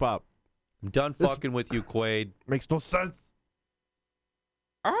to keep up. I'm done This- fucking with you, Quaid. Makes no sense.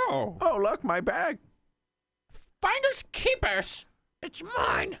 Oh. Oh, look, my bag. Finders keepers. It's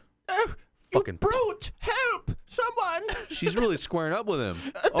mine. Fucking Brute! Help! Someone! She's really squaring up with him.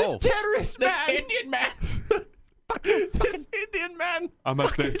 Terrorist This Indian man. This Indian man! I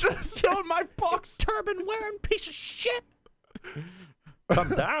must be. Just stole my box! Turban wearing piece of shit. Calm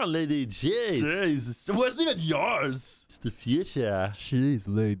down, lady. Jeez. Jesus. It wasn't even yours. It's the future. Jeez,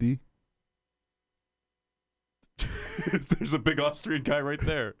 lady. There's a big Austrian guy right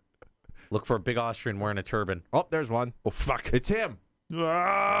there. Look for a big Austrian wearing a turban. Oh, there's one. Oh, fuck. It's him.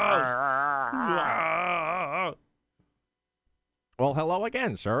 Well, hello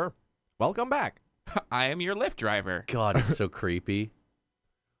again, sir. Welcome back. I am your Lyft driver. God, he's so creepy.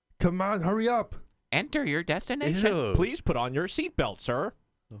 Come on, hurry up. Enter your destination. Ew. Please put on your seatbelt, sir.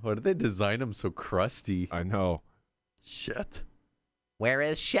 Why did they design him so crusty? I know. Shit. Where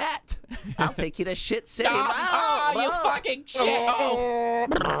is shit? I'll take you to Shit City. Oh, you fucking shit.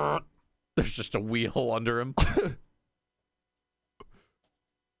 Oh. There's just a wheel under him.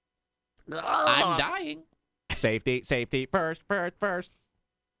 I'm dying. Safety, safety, first.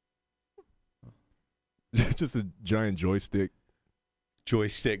 Just a giant joystick.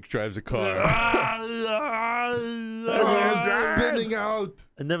 Joystick drives a car. Spinning out.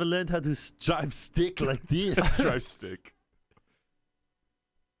 I never learned how to drive stick like this. Drive stick.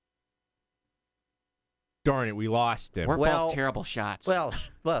 Darn it, we lost him. We're Well- both terrible shots. Well,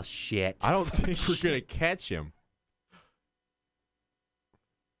 shit. I don't think we're gonna catch him.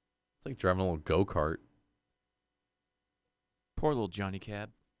 It's like driving a little go-kart. poor little Johnny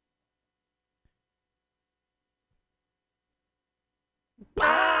Cab.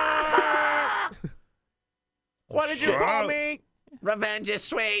 What did you call me? Revenge is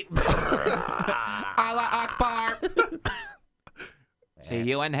sweet. Allah Akbar. See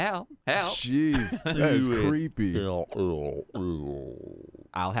you in hell. Hell. Jeez, that is Ew. creepy.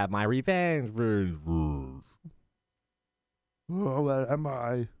 I'll have my revenge. Oh, where am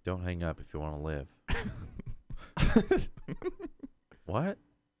I? Don't hang up if you want to live. What?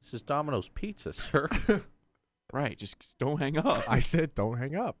 This is Domino's Pizza, sir. Right, just don't hang up. I said don't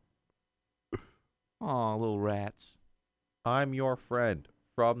hang up. Aw, little rats. I'm your friend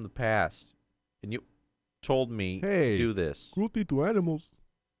from the past. And you... told me Hey. to do this. Cruelty to animals.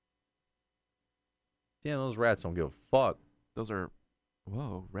 Damn, those rats don't give a fuck. Those are,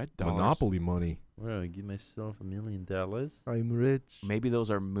 whoa, red dollars. Monopoly money. Well, I give myself $1 million. I'm rich. Maybe those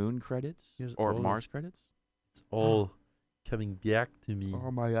are moon credits Here's or all of- Mars credits. It's all coming back to me.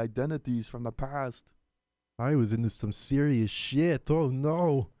 All my identities from the past. I was into some serious shit. Oh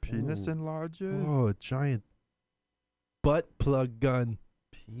no. Penis enlarger. Oh, a giant butt plug gun.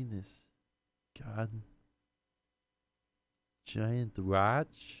 Penis. God. Giant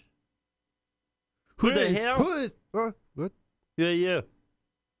watch. Who the hell? Who is? What? Yeah.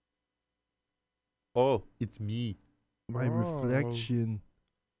 Oh, it's me. My Oh. reflection.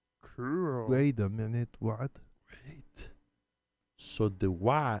 Cool. Wait a minute. What? Wait. So the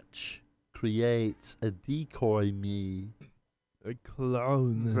watch creates a decoy me. A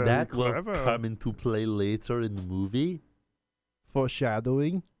clown. Very that clever. will come into play later in the movie.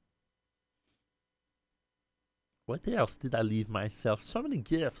 Foreshadowing. What else did I leave myself? So many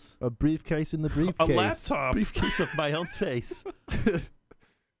gifts. A briefcase in the briefcase. A laptop. Briefcase of my own face.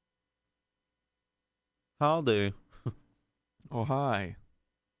 How do? Oh, hi.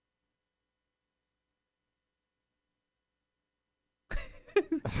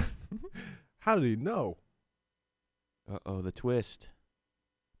 How did he know? Uh-oh, the twist.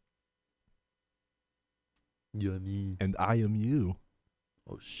 You're me. And I am you.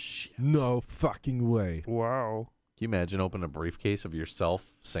 Oh shit. No fucking way. Wow. Can you imagine opening a briefcase of yourself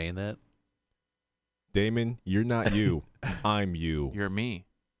saying that? Damon, you're not you. I'm you. You're me.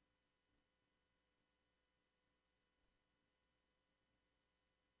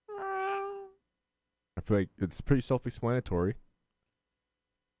 I feel like it's pretty self-explanatory.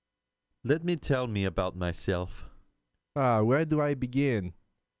 Let me tell me about myself. Where do I begin?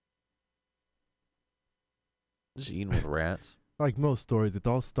 Just eating with rats. Like most stories, it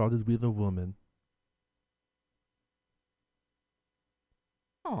all started with a woman.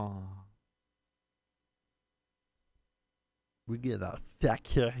 Aw. We get a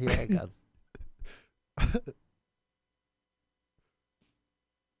fuck your hair.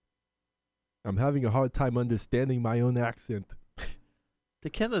 I'm having a hard time understanding my own accent. They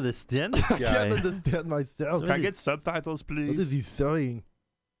can't understand this I guy. can't understand myself. Can I get subtitles, please? What is he saying?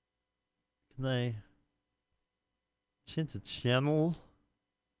 Can I change the channel?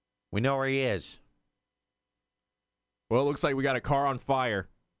 We know where he is. Well, it looks like we got a car on fire.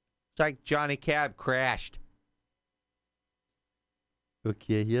 It's like Johnny Cab crashed.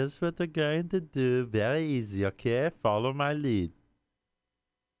 Okay, here's what we're going to do. Very easy, okay? Follow my lead.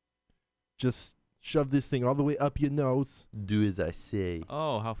 Just shove this thing all the way up your nose. Do as I say.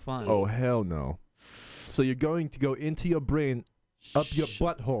 Oh, how fun. Oh, hell no. So you're going to go into your brain, up your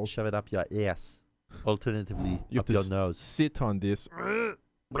butthole. Shove it up your ass. Alternatively, You have up to your nose. sit on this.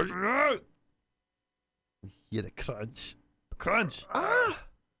 Hear the crunch. Crunch.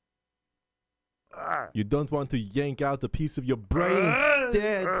 You don't want to yank out a piece of your brain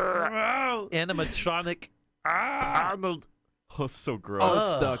instead. Animatronic. Arnold. Oh, so gross. Oh, it's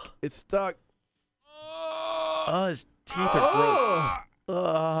Ugh. stuck. It's stuck. Oh, his teeth are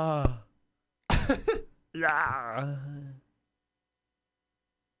gross. Yeah.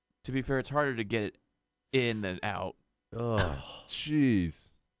 To be fair, it's harder to get it in than out. Oh. Jeez.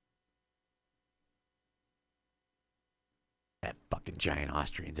 That fucking giant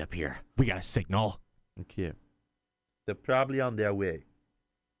Austrian's up here. We got a signal. Okay. They're probably on their way.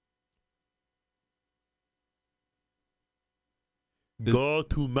 Go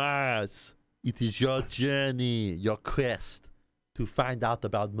to Mars. It is your journey, your quest to find out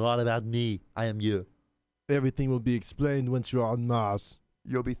about more about me. I am you. Everything will be explained once you're on Mars.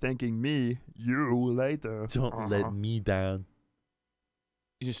 You'll be thanking me, you, later. Don't let me down.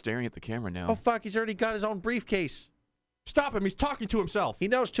 He's just staring at the camera now. Oh, fuck. He's already got his own briefcase. Stop him. He's talking to himself. He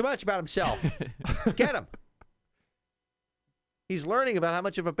knows too much about himself. Get him. He's learning about how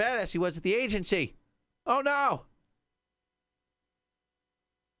much of a badass he was at the agency. Oh, no.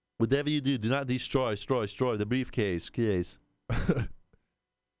 Whatever you do not destroy the briefcase.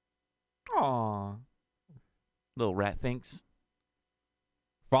 Aw. Little rat thinks.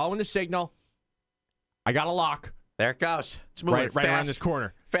 Following the signal. I got a lock. There it goes. It's moving Right around fast. this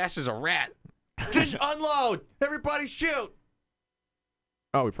corner. Fast as a rat. Just unload. Everybody shoot.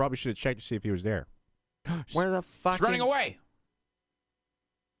 Oh, we probably should have checked to see if he was there. Where the fuck? He's running away.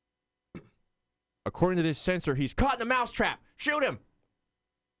 According to this sensor, he's caught in a mousetrap. Shoot him.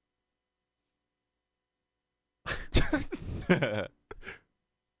 I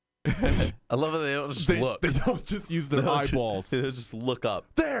love how they don't just They look. don't just use their They'll just- eyeballs. They'll just look up.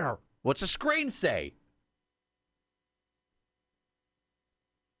 There. What's the screen say?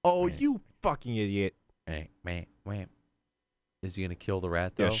 Oh, you fucking idiot. Is he gonna kill the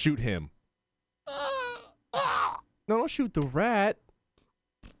rat though? Yeah, shoot him. No, don't shoot the rat.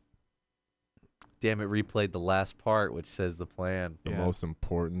 Damn it! Replayed the last part, which says the plan. The most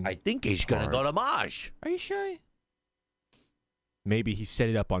important. I think he's gonna go to Maj. Are you sure? Maybe he set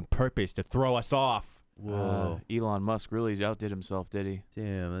it up on purpose to throw us off. Whoa! Elon Musk really outdid himself, did he?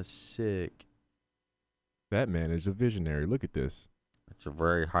 Damn, that's sick. That man is a visionary. Look at this. It's a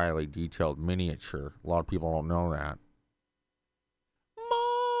very highly detailed miniature. A lot of people don't know that.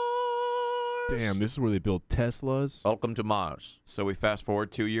 Damn, this is where they build Teslas. Welcome to Mars, So we fast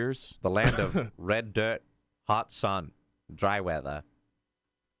forward 2 years. the land of red dirt, hot sun, dry weather.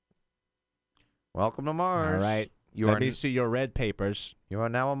 Welcome to Mars. All right. You Let are me see your red papers. you are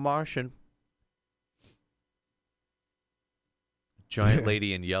now a Martian. Giant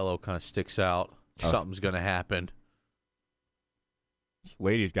lady in yellow kind of sticks out. Oh. Something's gonna happen. This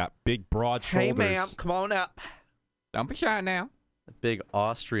lady's got big, broad shoulders. Hey, ma'am, come on up. Don't be shy now. A big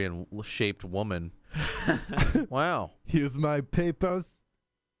Austrian-shaped woman. Wow. Here's my papers.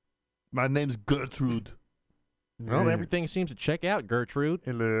 My name's Gertrude. Well, everything seems to check out, Gertrude.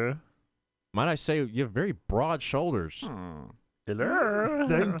 Hello. Might I say, you have very broad shoulders. Hello.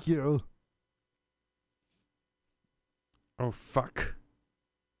 Thank you. Oh, fuck.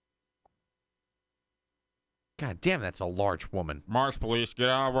 God damn, that's a large woman. Mars police, get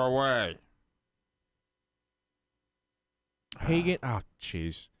out of our way. Hagen. Oh,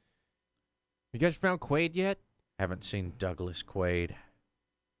 jeez. You guys found Quaid yet? Haven't seen Douglas Quaid.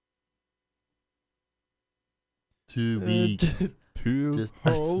 2 weeks. 2 Just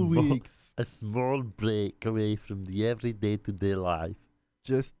whole weeks. A small break away from the everyday to day life.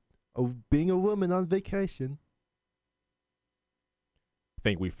 Just being a woman on vacation. I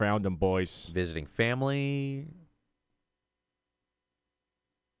think we found him, boys. Visiting family.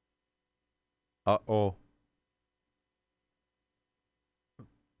 Uh-oh.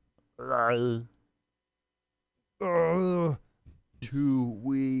 Uh, 2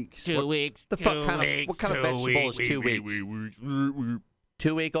 weeks. 2 weeks. The fuck what kind of vegetable is 2 weeks?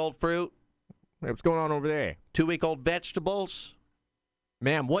 2-week-old fruit? Hey, what's going on over there? 2-week-old vegetables?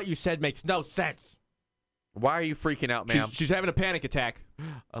 Ma'am, what you said makes no sense. Why are you freaking out, ma'am? She's having a panic attack.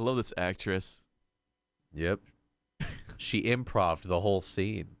 I love this actress. Yep. She improv'd the whole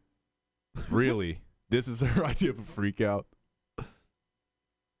scene. Really? This is her idea of a freak out.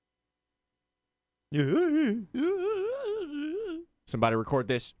 Somebody record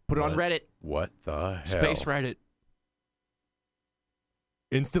this. Put it on What? Reddit. What the hell? Space Reddit.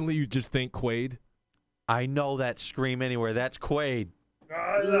 Instantly, you just think Quaid. I know that scream anywhere. That's Quaid.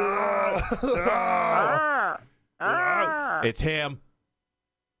 It's him.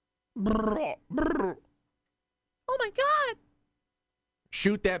 Oh my God.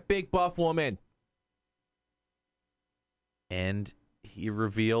 Shoot that big buff woman. And he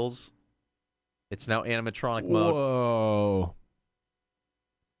reveals it's now animatronic mode. Whoa.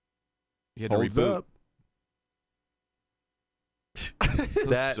 You had to Holds reboot. up. Looks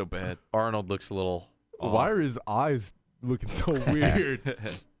That so bad. Arnold looks a little Why are his eyes looking so weird?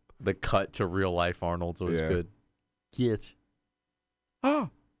 the cut to real life Arnold's always Yeah. good. Kid. Oh.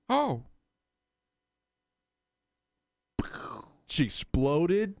 She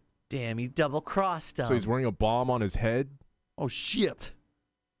exploded. Damn, he double crossed him. So he's wearing a bomb on his head. oh shit.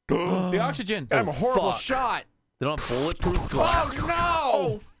 The oxygen. I'm a horrible fuck. shot. They don't have bulletproof glass. Oh,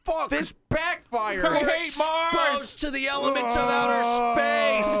 no. fuck. This backfired. We're exposed to the elements of outer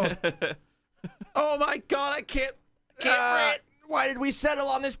space. Oh my God, I can't read. Why did we settle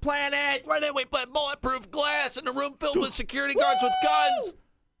on this planet? Why didn't we put bulletproof glass in a room filled with security guards with guns?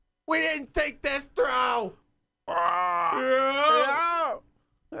 We didn't think this through. Oh,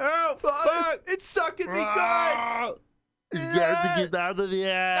 fuck. It's sucking me good. You got to get out of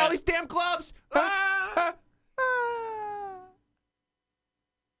here. All these damn gloves.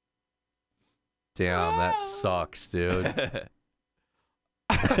 Damn, that sucks, dude.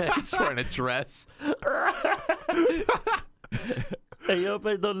 He's wearing a dress. I hope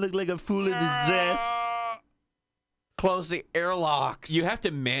I don't look like a fool in this dress. Close the airlocks. You have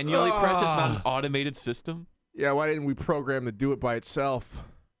to manually press. It's not an automated system. Yeah, why didn't we program to do it by itself?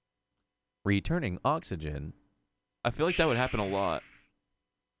 Returning oxygen. I feel like that would happen a lot.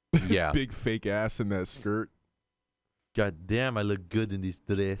 Yeah. Big fake ass in that skirt. God damn, I look good in this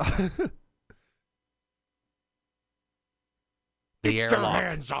dress. The airlock.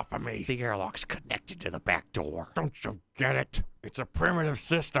 Hands off of me. The airlock's connected to the back door. Don't you get it? It's a primitive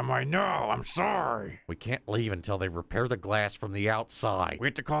system, I know. I'm sorry. We can't leave until they repair the glass from the outside. We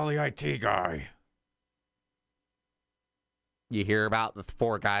have to call the IT guy. You hear about the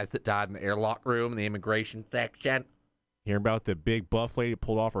 4 guys that died in the airlock room in the immigration section? Hear about the big buff lady that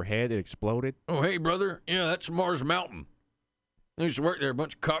pulled off her head that exploded? Oh, hey, brother. Yeah, that's Mars Mountain. I used to work there. A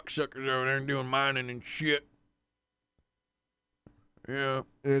bunch of cocksuckers over there doing mining and shit. Yeah,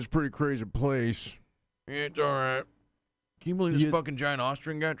 It's a pretty crazy place. it's all right. Can you believe this fucking giant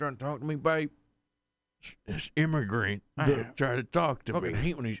Austrian guy trying to talk to me, babe? This immigrant trying to talk to me. I fucking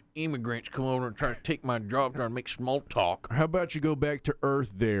hate when these immigrants come over and try to take my job, trying to make small talk. How about you go back to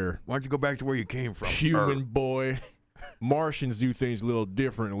Earth there? Why don't you go back to where you came from? Human boy. Martians do things a little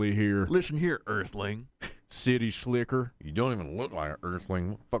differently here. Listen here, Earthling. City slicker. You don't even look like an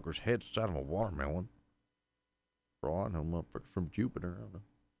Earthling. Motherfucker's head's the size of a watermelon. For all I know, motherfucker from Jupiter. I don't know.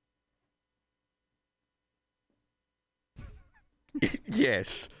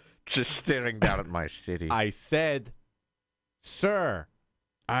 Yes. Just staring down at my city. I said, sir.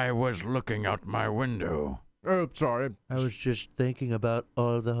 I was looking out my window. Oh, sorry. I was just thinking about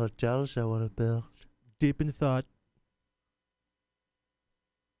all the hotels I want to build. Deep in thought.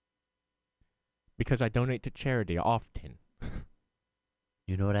 Because I donate to charity often.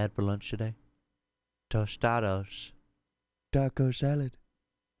 You know what I had for lunch today? Tostados. Taco salad.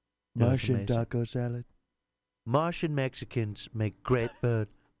 Martian taco salad. Martian Mexicans make great food.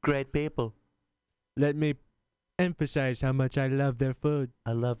 Great people. Let me emphasize how much I love their food.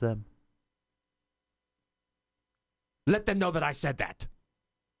 I love them. Let them know that I said that.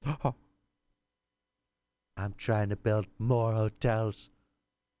 I'm trying to build more hotels.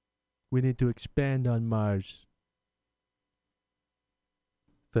 We need to expand on Mars.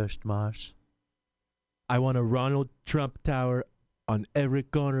 First Mars. I want a Ronald Trump Tower on every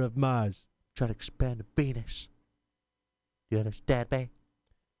corner of Mars. Try to expand to Venus. You understand me?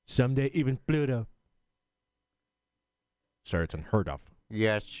 Someday even Pluto. Sir, it's unheard of.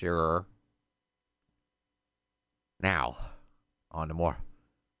 Yes, sure. Now, on to more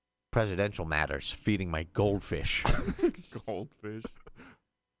presidential matters. Feeding my goldfish. Goldfish.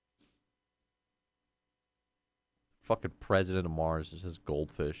 Fucking president of Mars is his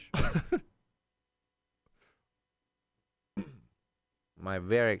goldfish. My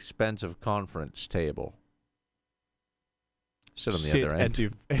very expensive conference table. Sit on the other end.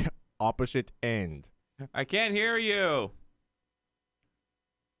 Sit at the opposite end. I can't hear you.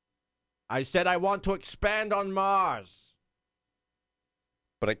 I said I want to expand on Mars.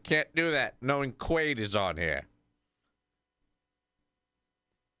 But I can't do that knowing Quaid is on here.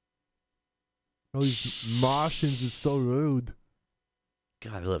 Oh, these Martians is so rude.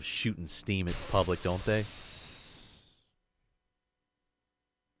 God, I love shooting steam at public, don't they?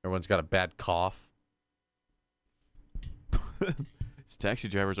 Everyone's got a bad cough. These taxi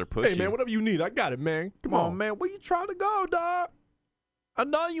drivers are pushing. Hey, man, whatever you need, I got it, man. Come on, man. Where you trying to go, dog? I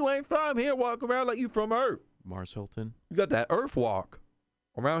know you ain't from here walking around like you from Earth. Mars Hilton. You got that Earth walk.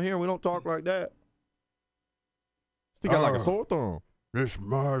 Around here, we don't talk like that. Still got like a sore thumb. This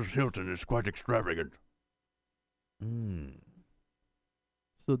Mars Hilton is quite extravagant.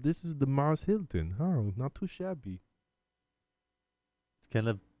 So this is the Mars Hilton. Oh, not too shabby. It's kind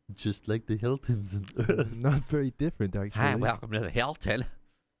of just like the Hiltons. Not very different, actually. Hi, welcome to the Hilton.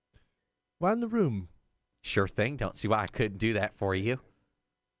 Why in the room? Sure thing. Don't see why I couldn't do that for you.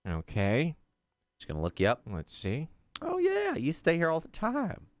 Okay. Just gonna look you up. Let's see. Oh yeah, you stay here all the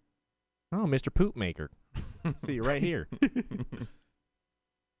time. Oh, Mr. Poop Maker. See you right here.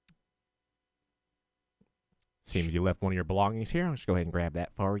 Seems you left one of your belongings here. I'll just go ahead and grab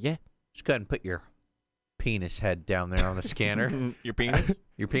that for you. Just go ahead and put your penis head down there on the scanner. Your penis?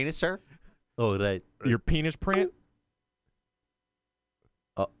 Your penis, sir? Oh, right. Your penis print?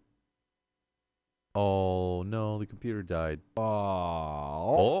 Oh, no, the computer died. Oh.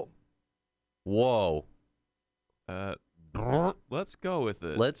 Oh. Whoa. Let's go with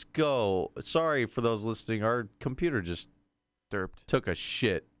it. Let's go. Sorry for those listening. Our computer just Derped. took a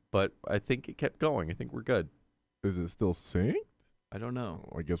shit, but I think it kept going. I think we're good. Is it still synced? I don't know.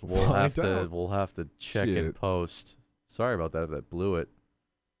 I guess We'll have to out. we'll have to check in Shit. post. Sorry about that if that blew it.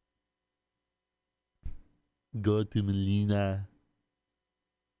 Go to Melina.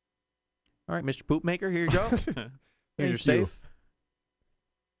 All right, Mr. Poop Maker, here you go. Here's your you. safe.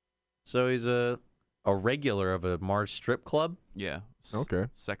 So he's a regular of a Mars strip club. Yeah. Okay.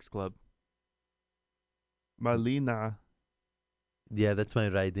 Sex club. Melina. Yeah, that's my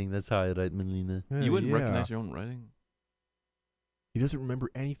writing. That's how I write Melina. You wouldn't recognize your own writing? He doesn't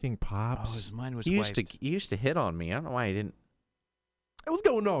remember anything, Pops. Oh, his mind was He used wiped. to hit on me. I don't know why he didn't. Hey, what's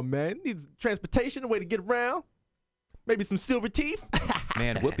going on, man? Needs transportation, a way to get around? Maybe some silver teeth?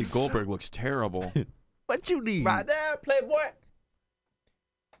 Man, Whoopi Goldberg looks terrible. What you need? Right there, Playboy.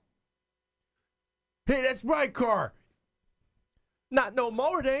 Hey, that's my car. Not no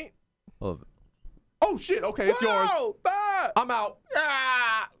more, it ain't. Oh, Oh, shit. Okay, it's yours. I'm out.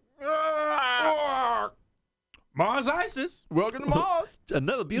 Mars Isis. Welcome to Mars.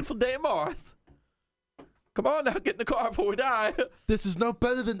 Another beautiful day in Mars. Come on now, get in the car before we die. This is no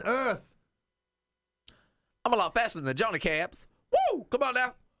better than Earth. I'm a lot faster than the Johnny Cabs. Woo! Come on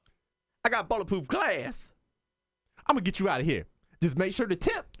now. I got bulletproof glass. I'm going to get you out of here. Just make sure to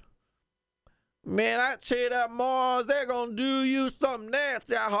tip. Man, I tell you that Mars, they're gonna do you something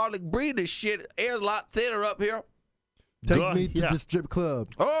nasty. I hardly breathe this shit. Air's a lot thinner up here. Take me to the strip club.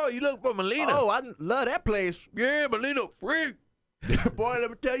 Oh, you look for Melina. Oh, I love that place. Yeah, Melina, freak. Boy,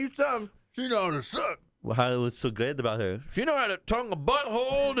 let me tell you something. She know how to suck. Well, how was so great about her? She know how to tongue a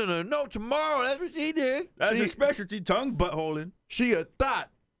butthole and a no tomorrow. That's what she did. That's a specialty, tongue buttholing. She a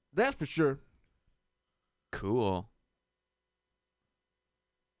thought. That's for sure. Cool.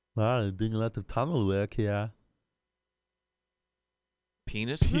 Wow, they're doing a lot of tunnel work here.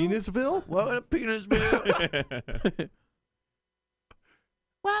 Penis? Penisville? Welcome to Penisville.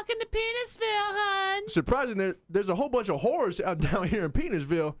 Welcome to Penisville, hon. Surprising, there's a whole bunch of whores out down here in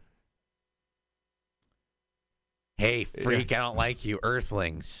Penisville. hey, freak! I don't like you,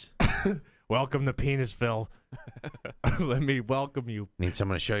 Earthlings. Welcome to Penisville. Let me welcome you. Need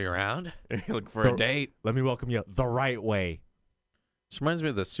someone to show you around? You looking for a date? Let me welcome you the right way. This reminds me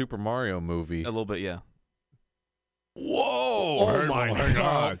of the Super Mario movie. A little bit, yeah. Whoa! Oh my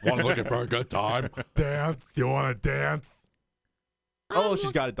God! Want to looking for a good time? Dance? You want to dance? Oh,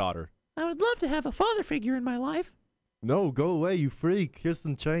 she's got a daughter. I would love to have a father figure in my life. No, go away, you freak. Here's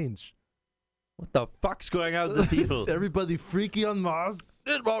some change. What the fuck's going on with the people? Everybody freaky on Mars?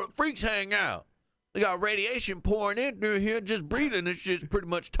 This is where the freaks hang out. They got radiation pouring in through here. Just breathing this shit's pretty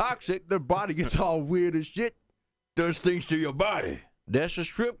much toxic. Their body gets all weird as shit. Does things to your body. That's a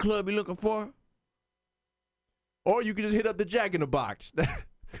strip club you looking for? Or you can just hit up the Jack in the Box.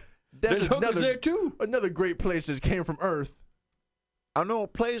 There's hookers there too. Another great place that came from Earth. I know a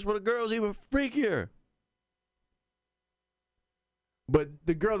place where the girls even freakier. But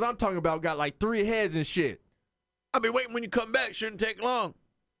the girls I'm talking about got like 3 heads and shit. I'll be waiting when you come back. Shouldn't take long.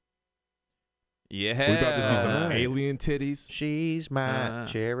 Yeah. We about to see some alien titties. She's my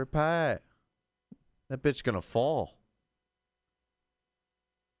cherry pie. That bitch gonna fall.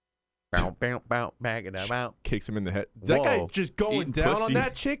 Bow, bow, bow, bag it out. Kicks him in the head. That guy just going Eating down pussy. on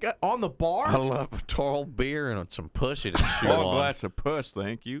that chick on the bar? I love a tall beer and some pussy to chew Oh, on. glass of puss,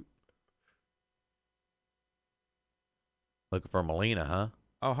 thank you. Looking for Melina, huh?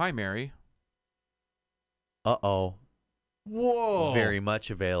 Oh, hi, Mary. Uh-oh. Whoa. Very much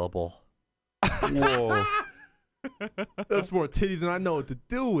available. Whoa. That's more titties than I know what to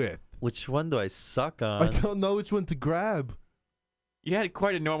do with. Which one do I suck I on? don't know which one to grab. You had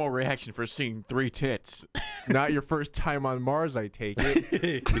quite a normal reaction for seeing 3 tits. Not your first time on Mars, I take it.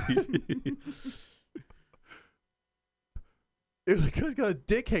 The guy's got a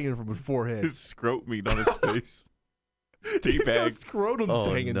dick hanging from his forehead. His scrote meat on his face. He's got Teabag. scrotums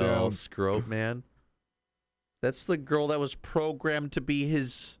Oh, hanging no, down. Scrote Man. That's the girl that was programmed to be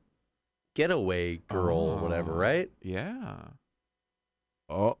his getaway girl or whatever, Oh. right? Yeah.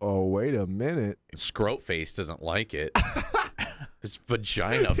 Uh-oh, wait a minute. Scrote Face doesn't like it. His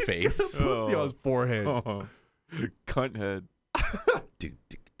vagina face. He's got a pussy on his forehead. Oh. Cunt head. Do,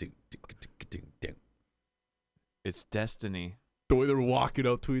 do, do, do, do, do, do. It's destiny. The way they're walking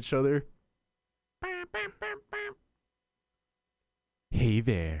up to each other. Hey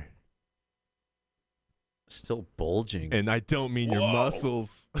there. Still bulging. And I don't mean your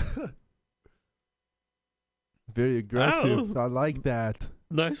muscles. Very aggressive. I like that.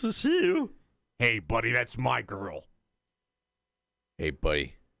 Nice to see you. Hey, buddy, that's my girl. Hey,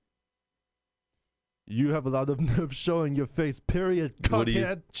 buddy. You have a lot of nerve showing your face, period. What are you,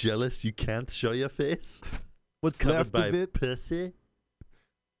 Cockhead. jealous you can't show your face? What's Covered left by of it? pussy?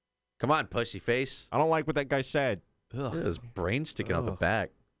 Come on, pussy face. I don't like what that guy said. Look at his brain sticking out the Ugh.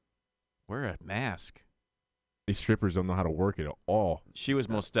 back. Wear a mask. These strippers don't know how to work it at all. She was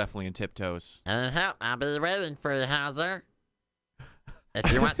most definitely in tiptoes. I'll be waiting for you, Hauser.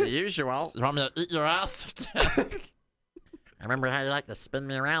 If you want the usual, you want me to eat your ass? I remember how you like to spin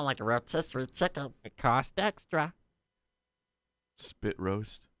me around like a rotisserie chicken. It costs extra. Spit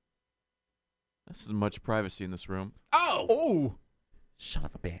roast. This is much privacy in this room. Oh! Oh! Son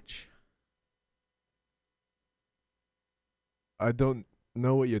of a bitch. I don't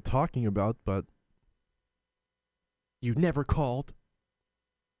know what you're talking about, but you never called.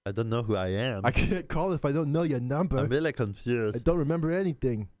 I don't know who I am. I can't call if I don't know your number. I'm really I confused. don't remember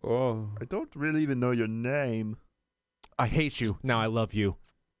anything. Oh. I don't really even know your name. I hate you. Now I love you.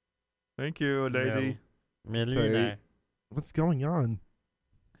 Thank you, lady. Melina. What's going on?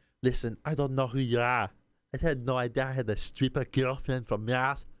 Listen, I don't know who you are. I had no idea I had a stripper girlfriend from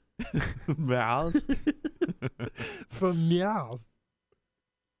Mars. Mouse? From Meows.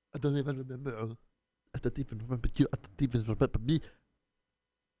 I don't even remember. I don't even remember you. I don't even remember me.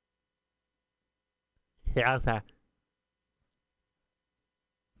 Here's a...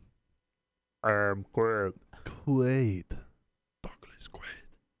 Quaid. Quaid. Douglas Quaid.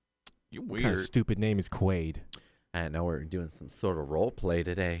 You What kind of weird. stupid name is Quaid? I know we're doing some sort of role play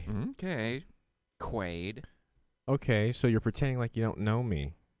today. Okay. Quaid. Okay, so you're pretending like you don't know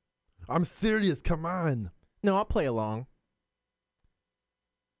me. I'm serious. Come on. No, I'll play along.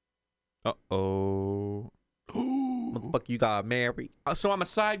 Uh-oh. Motherfucker, you got married. So I'm a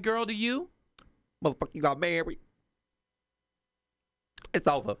side girl to you? Motherfucker, you got married. It's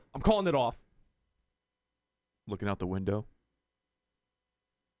over. I'm calling it off. Looking out the window.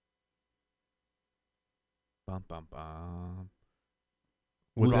 Bum, bum, bum.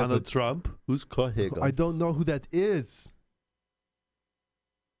 Donald Trump? Who's car here? I don't know who that is.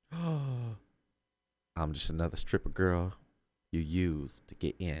 I'm just another stripper girl you used to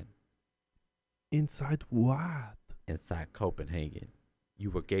get in Inside what? inside Copenhagen. You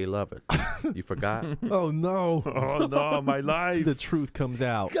were gay lovers. You forgot? Oh no. Oh no, my life. The truth comes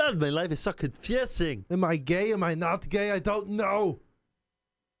out. God, my life is so confusing. Am I gay? Am I not gay? I don't know.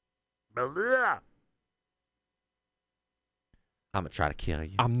 I'm gonna try to kill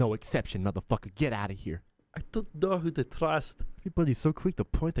you. I'm no exception, motherfucker. Get out of here. I don't know who to trust. Everybody's so quick to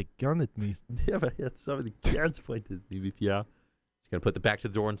point a gun at me. Never had so many guns pointed at me before. Just gonna put the back to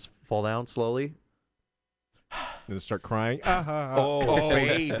the door and fall down slowly. Gonna start crying. Oh,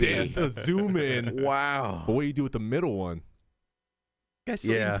 baby. Damn, zoom in. Wow. But what do you do with the middle one? Guy's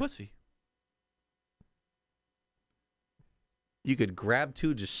still Yeah. eating pussy. You could grab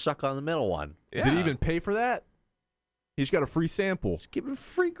two, just suck on the middle one. Did he even pay for that? He just got a free sample. Just give it a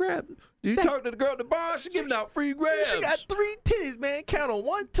free grab. Do you talk to the girl at the bar? She's giving out free grabs. She got 3 titties, man. Count on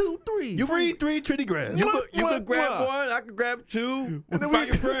 1, 2, 3. You free 3 titty grabs. You Mwah, could grab mwah. one. I could grab two. And then Find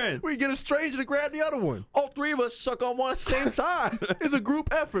your friend. we get a stranger to grab the other one. All three of us suck on one at the same time. It's a group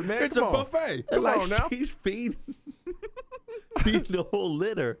effort, man. It's Come a on. buffet. Come on now. She's feeding the whole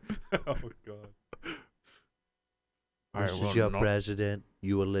litter. Oh, God. This is your president.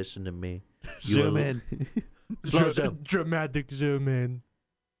 You will listen to me. You Zoom will- in. Slow zoom. Dramatic zoom in.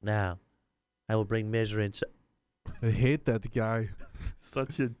 Now, I will bring misery into... I hate that guy.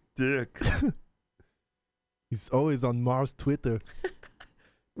 Such a dick. He's always on Mars Twitter.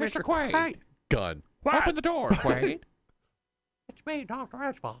 Mr. Quaid. Gun. Open the door, Quaid. It's me, Dr.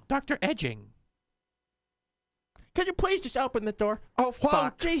 Edgeball. Dr. Edging. Can you please just open the door? Oh,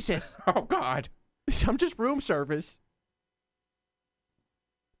 fuck. Jesus. Oh, God. I'm just room service.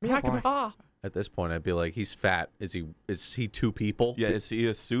 Oh, boy. At this point, I'd be like, he's fat. Is he two people? Yeah, is he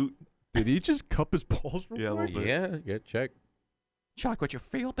a suit? Did he just cup his balls? Yeah, a little bit. Yeah, check. You like what you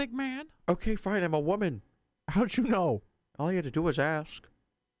feel, big man? Okay, fine. I'm a woman. How'd you know? All you had to do was ask.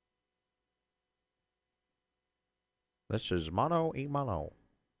 This is mono e mono.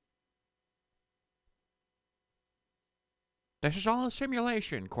 This is all a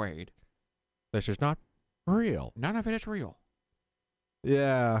simulation, Quaid. This is not real. None of it is real.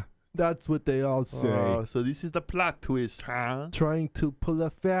 Yeah, that's what they all say. Oh, so this is the plot twist, huh? Trying to pull a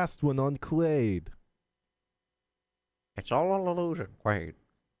fast one on Quaid. It's all an illusion, Quaid.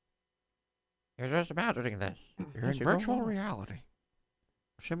 You're just imagining this. You're in virtual reality.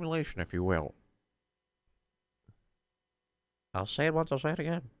 Simulation, if you will. I'll say it once, I'll say it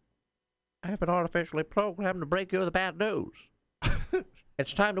again. I have been artificially programmed to break you the bad news.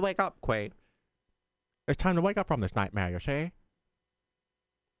 It's time to wake up, Quaid. It's time to wake up from this nightmare, you see?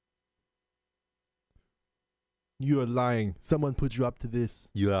 You are lying. Someone put you up to this.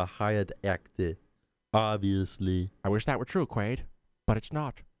 You are a hired actor. Obviously. I wish that were true, Quaid, but it's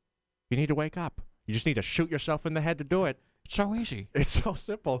not. You need to wake up. You just need to shoot yourself in the head to do it. It's so easy. It's so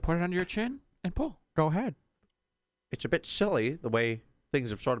simple. Put it under your chin and pull. Go ahead. It's a bit silly the way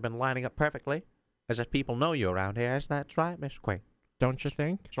things have sort of been lining up perfectly, as if people know you around here. Isn't that right, Mr. Quaid? Don't you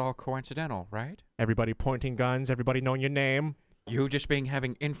think? It's all coincidental, right? Everybody pointing guns, everybody knowing your name. You just being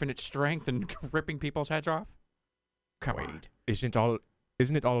having infinite strength and ripping people's heads off? Quaid. Isn't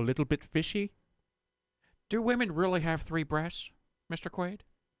it all a little bit fishy? Do women really have 3 breasts, Mr. Quaid?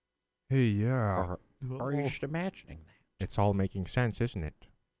 Hey, yeah. Or are you just imagining that? It's all making sense, isn't it?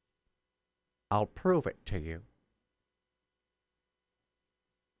 I'll prove it to you.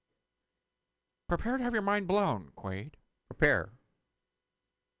 Prepare to have your mind blown, Quaid. Prepare.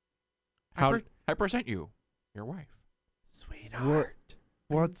 I present you, your wife. Sweetheart.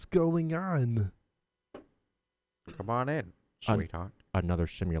 What's going on? Come on in, Un- sweetheart. Another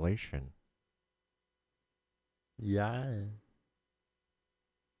simulation. Yeah.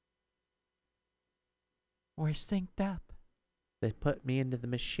 We're synced up. They put me into the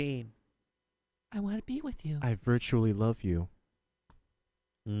machine. I want to be with you. I virtually love you.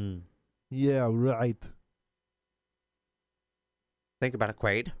 Mm. Yeah, right. Think about it,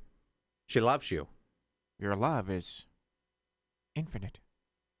 Quaid. She loves you. Your love is infinite.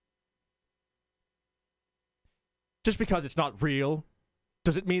 Just because it's not real,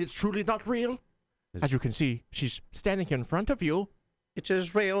 does it mean it's truly not real? As you can see, she's standing here in front of you. It's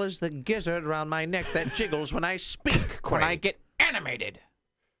as real as the gizzard around my neck that jiggles when I speak, When I get animated.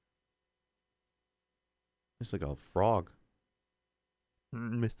 It's like a frog.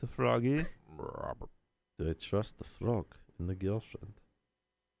 Mr. Froggy. Do I trust the frog and the girlfriend?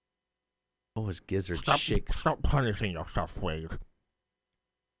 Oh, his gizzard Stop, shakes. stop punishing yourself, Wade.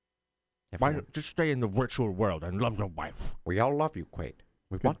 Why not just stay in the virtual world and love your wife? We all love you, Quaid.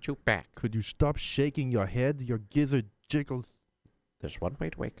 We want you back. Could you stop shaking your head? Your gizzard jiggles. There's one way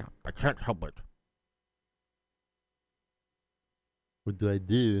to wake up. I can't help it. What do I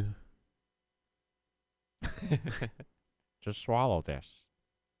do? Just swallow this.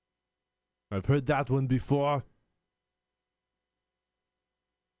 I've heard that one before.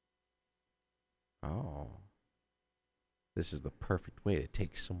 Oh. This is the perfect way to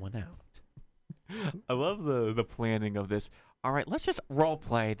take someone out. I love the planning of this. All right, let's just role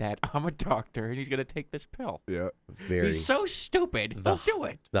play that I'm a doctor and he's gonna take this pill. Yeah. Very He's so stupid. He'll do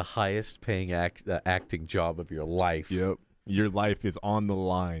it. the highest paying acting job of your life. Yep. Your life is on the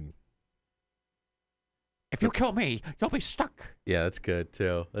line. If you kill me, you'll be stuck. Yeah, that's good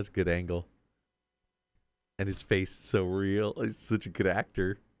too. That's a good angle. And his face is so real. He's such a good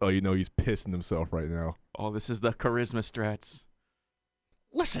actor. Oh, you know he's pissing himself right now. Oh, this is the charisma strats.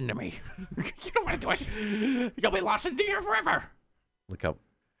 Listen to me. You don't want to do it. You'll be lost in the air forever. Look how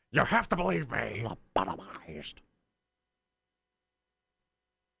You have to believe me. Lobotomized.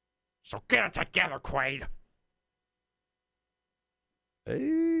 So get it together, Quaid.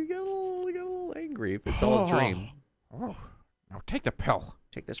 he got a little angry if it's all a dream. Oh, now take the pill.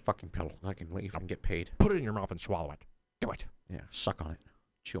 Take this fucking pill. I can leave and get paid. Put it in your mouth and swallow it. Do it. Yeah, suck on it.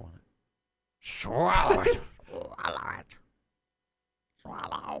 Chew on it. Swallow it. Swallow it.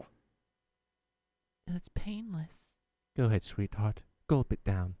 Swallow. It's painless. Go ahead, sweetheart. Gulp it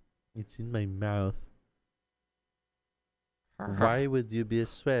down. It's in my mouth. Why would you be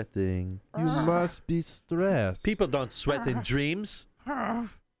sweating? You must be stressed. People don't sweat in dreams.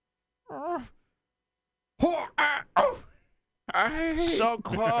 So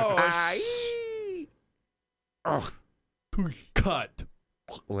close. Cut.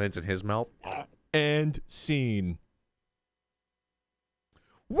 Lands in his mouth. And scene.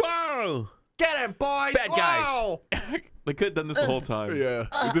 Whoa! Get him, boys! Bad guys. Whoa! They could have done this the whole time. Yeah.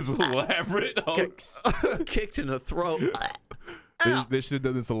 Like this elaborate hoax. Kicked in the throat. They should have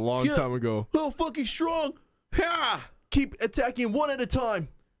done this a long time ago. Oh, fucking strong. Yeah. Keep attacking one at a time.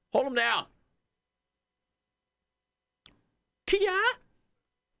 Hold him down. Kia?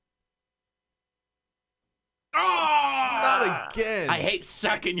 Not again. I hate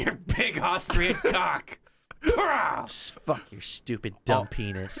sucking your big Austrian cock. Fuck your stupid dumb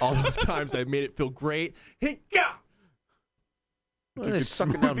penis. All the times I made it feel great. Hey, yeah. They're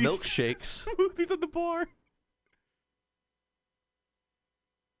sucking down smoothies. milkshakes. Smoothies at the bar.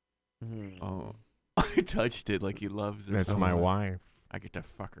 Oh, I touched it like he loves her. That's so my much. wife. I get to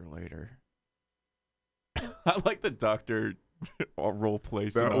fuck her later. I like the doctor role play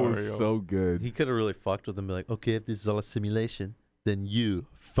That scenario. was so good. He could have really fucked with him. Be like, okay, if this is all a simulation, then you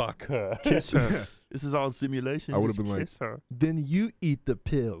fuck her. Kiss her. This is all simulation. I would've Just been like- kiss her. Then you eat the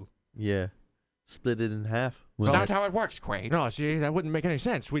pill. Yeah. Split it in half. It's not how it works, Quaid. No, see, that wouldn't make any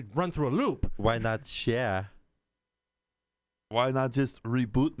sense. We'd run through a loop. Why not share? Why not just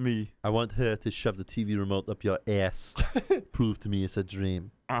reboot me? I want her to shove the TV remote up your ass. Prove to me it's a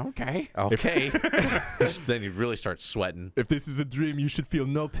dream. Okay. Okay. Then he really starts sweating. If this is a dream, you should feel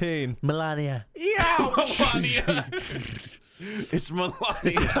no pain. Melania. Melania. It's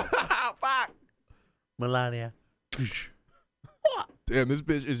Melania. Melania. Damn, this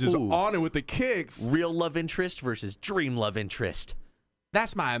bitch is just Ooh. on it with the kicks. Real love interest versus dream love interest.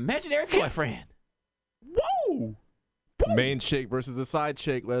 That's my imaginary boyfriend. Whoa! Main shake versus the side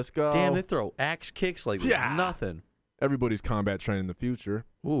shake. Let's go. Damn, they throw axe kicks like Yeah. nothing. Everybody's combat trained in the future.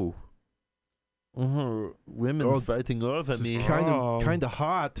 Ooh. Women Oh, fighting over This me. is kind of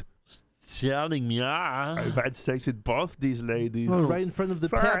hot. Shouting me out. I've had sex with both these ladies. Oh, right in front of the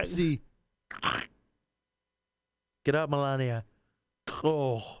Fuck. Pepsi. Get up, Melania.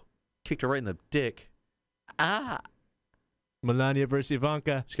 Oh. Kicked her right in the dick. Melania versus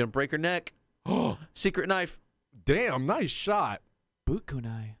Ivanka. She's gonna break her neck. Oh, secret knife. Damn, nice shot. Boot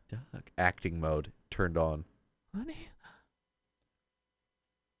kunai. Doug. Acting mode turned on. Honey.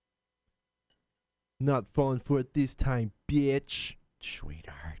 Not falling for it this time, bitch.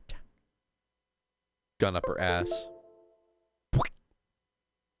 Sweetheart. Gun up her ass.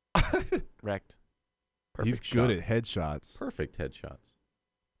 Wrecked. Perfect He's shot. good at headshots. Perfect headshots.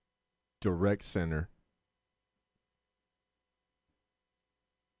 Direct center.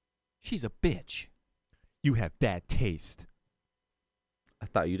 She's a bitch. You have bad taste. I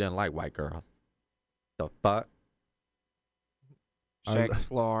thought you didn't like white girls. The fuck? Sex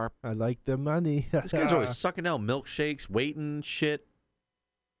floor. I like the money. This guy's always sucking out milkshakes, waiting, shit.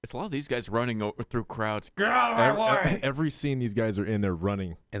 It's a lot of these guys running through crowds. Get out of my way! Every scene these guys are in, they're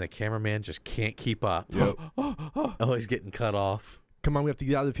running. And the cameraman just can't keep up. Yep. Oh, he's getting cut off. Come on, we have to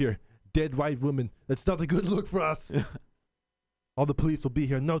get out of here. Dead white woman. That's not a good look for us. All the police will be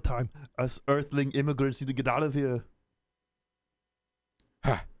here in no time. Us earthling immigrants need to get out of here.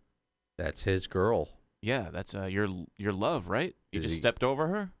 That's his girl. Yeah, that's your love, right? You Is just he- stepped over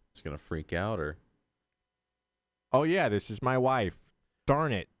her? It's gonna freak out, or Oh, yeah, this is my wife.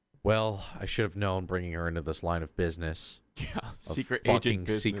 Darn it. well, I should have known bringing her into this line of business. Yeah, Of secret fucking agent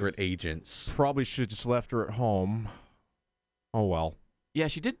business. secret agents. Probably should have just left her at home. Oh, well. Yeah,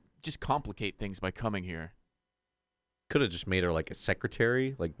 she did just complicate things by coming here. Could have just made her like a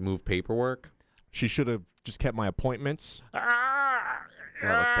secretary, like move paperwork. She should have just kept my appointments. That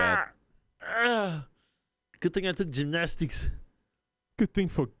looked bad. Good thing I took gymnastics. Good thing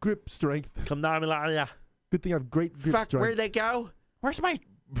for grip strength. Come down, Melania. Good thing I have great grip Fuck, strength. where'd they go? Where's my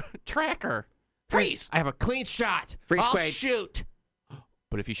tracker? Freeze! I have a clean shot. Freeze, I'll Quaid. shoot.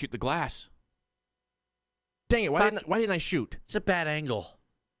 But if you shoot the glass, Dang it, Fuck. why didn't I shoot? It's a bad angle.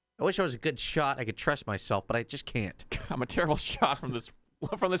 I wish I was a good shot. I could trust myself, but I just can't. I'm a terrible shot from this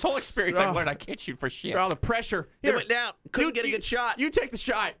whole experience. I've Oh. learned I can't shoot for shit. All the pressure. It Here, went down. Couldn't get a good shot. You take the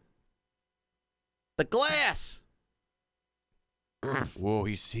shot. The glass. Whoa,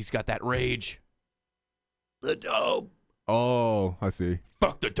 he's got that rage. The dome. Oh, I see.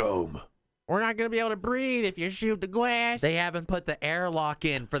 Fuck the dome. We're not going to be able to breathe if you shoot the glass. They haven't put the airlock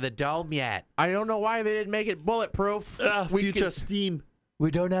in for the dome yet. I don't know why they didn't make it bulletproof. Future steam. We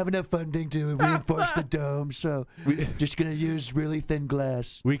don't have enough funding to reinforce the dome, so we're just going to use really thin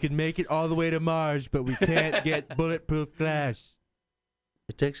glass. We can make it all the way to Mars, but we can't get bulletproof glass.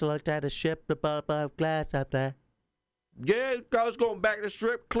 It takes a long time to ship the bulletproof glass up there. Yeah, guys going back to the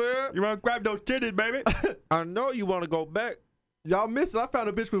strip club. You want to grab those titties, baby? I know you want to go back. Y'all missed it. I found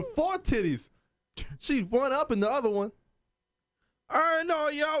a bitch with 4 titties. She's one up in the other one. I know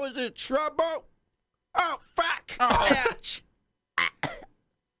y'all was in trouble. Oh, fuck. Ouch.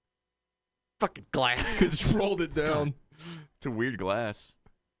 Fucking glass. Just rolled it down. It's a weird glass.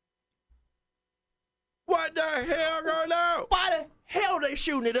 What the hell going on? Why the hell they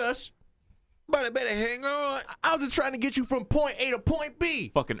shooting at us? But I better hang on. I was just trying to get you from point A to point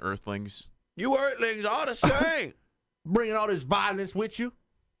B. Fucking earthlings. You earthlings all the same. Bringing all this violence with you.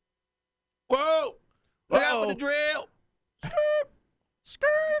 Whoa. Look out Uh-oh. for the drill.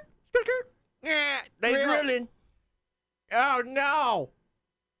 Skirt. Skirt. Yeah, They drill. drilling. Oh, no.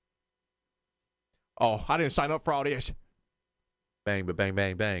 Oh, I didn't sign up for all this. Bang, but bang,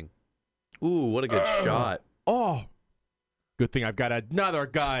 bang, bang. Ooh, what a good shot. Oh. Good thing I've got another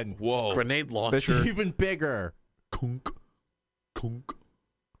gun. Whoa. Grenade That's launcher. even bigger. Kunk. Kunk.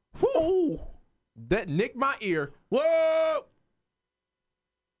 Whoo. That nicked my ear. Whoa!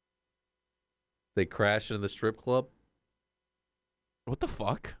 They crashed into the strip club. What the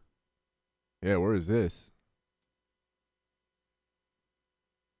fuck? Yeah, where is this?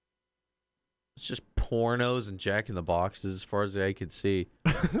 It's just pornos and Jack in the Boxes as far as the eye could see.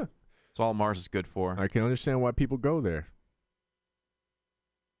 That's all Mars is good for. I can understand why people go there.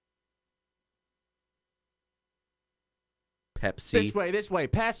 Pepsi. This way.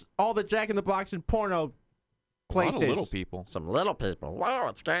 Past all the Jack in the Box and porno A lot places. of little people. Some little people. Whoa,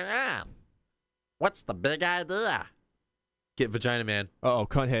 what's going on? What's the big idea? Get Vagina Man. Uh-oh,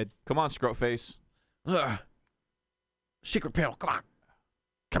 cunt head. Come on, scrot face. Ugh. Secret panel. Come on.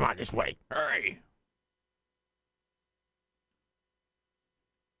 Come on this way. Hurry.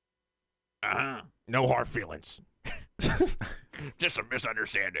 No hard feelings. Just a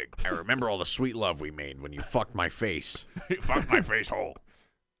misunderstanding. I remember all the sweet love we made when you fucked my face. Fuck my face hole.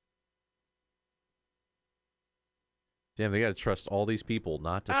 Damn, they gotta trust all these people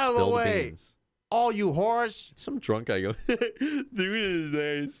not to Out of the spill the way. beans. All you whores. Some drunk guy go, doing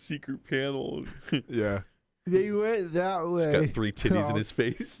a secret panel. Yeah. They went that He's way. got 3 titties in his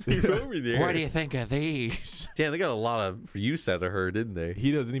face. They're over there. What do you think of these? Damn, they got a lot of use out of her, didn't they?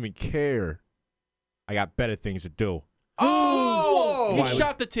 He doesn't even care. I got better things to do. Oh! Why He would-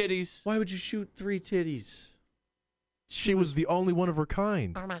 shot the titties. Why would you shoot 3 titties? She was the only one of her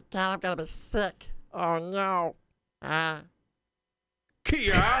kind. Oh my god, I'm gonna be sick. Oh no.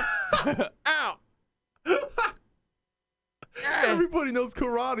 Kia! Ow! Everybody knows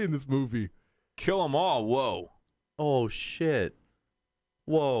karate in this movie. Kill them all. Whoa. Oh, shit.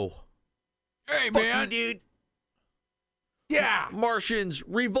 Whoa. Hey, Fuck man. you, dude. Yeah. Martians,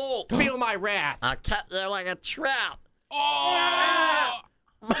 revolt. Feel my wrath. I'll cut you like a trout. Oh!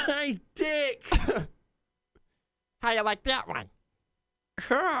 My dick. How you like that one?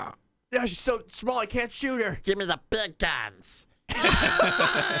 Yeah, she's so small I can't shoot her. Give me the big guns.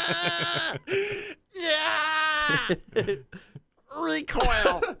 Yeah!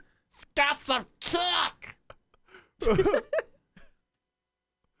 Recoil. It's got some kick.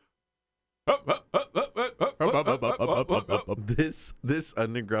 This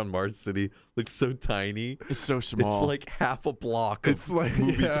underground Mars city looks so tiny. It's so small. It's like half a block of It's like-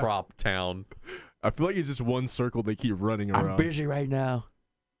 movie yeah. prop town. I feel like it's just one circle they keep running around. I'm busy right now.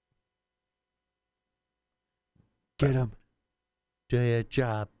 Get him. Do your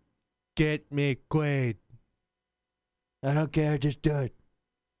job. Get me Quaid. I don't care. Just do it.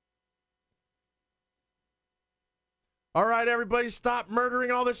 All right, everybody, stop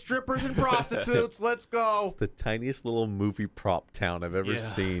murdering all the strippers and prostitutes. Let's go. It's the tiniest little movie prop town I've ever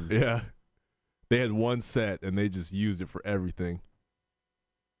seen. Yeah. They had one set, and they just used it for everything.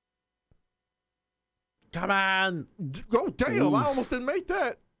 Come on. Oh, damn. I almost didn't make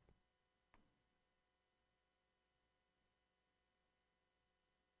that.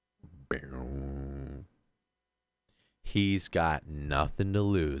 He's got nothing to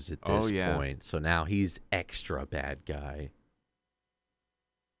lose at this Oh, yeah. point. So now he's extra bad guy.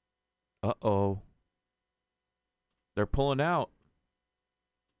 Uh-oh. They're pulling out.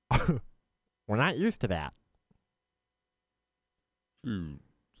 We're not used to that.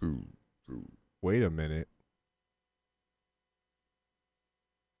 Wait a minute.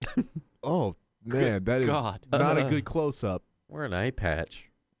 Oh, man, that is God. not a good close-up. Wear an eye patch.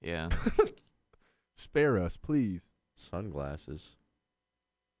 Yeah. Spare us, please. Sunglasses.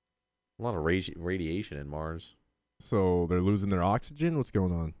 A lot of radiation in Mars. So they're losing their oxygen? What's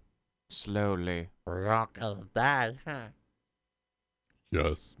going on? Slowly. We're all gonna die, huh?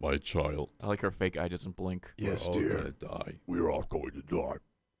 Yes, my child. I like her fake eye doesn't blink. Yes, We're all dear. gonna Die. We're all going to die.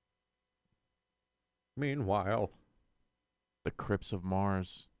 Meanwhile, The crypts of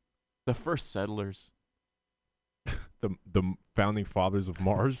Mars. The first settlers. The founding fathers of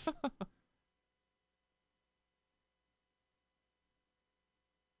Mars?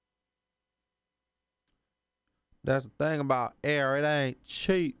 That's the thing about air. It ain't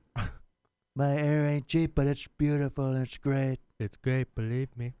cheap. My air ain't cheap, but it's beautiful and it's great. It's great,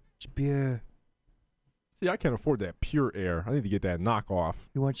 believe me. It's pure. See, I can't afford that pure air. I need to get that knockoff.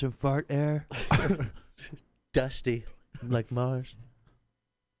 You want some fart air? dusty. Like Mars?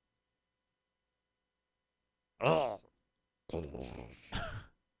 Oh.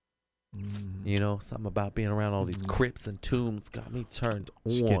 You know, something about being around all these crypts and tombs got me turned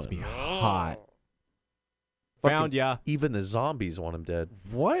on. She gets me hot. Fucking- Found ya. Even the zombies want him dead.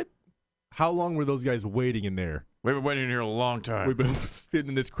 What? How long were those guys waiting in there? We've been waiting here a long time. We've been sitting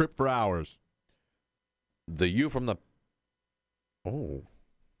in this crypt for hours. The you from the... Oh.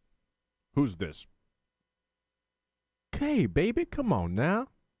 Who's this? Hey, baby, come on now.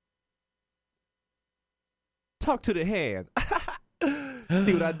 Talk to the hand.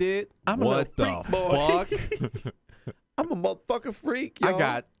 See what I did? I'm a what the little freak boy. fuck? I'm a motherfucking freak, yo. I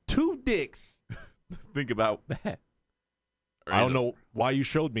got 2 dicks. Think about that. I don't know why you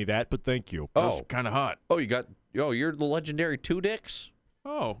showed me that, but thank you. That's Oh. kind of hot. Oh, you got... Yo, you're the legendary 2 dicks?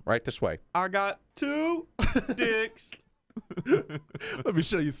 Oh. Right this way. I got 2 dicks. Let me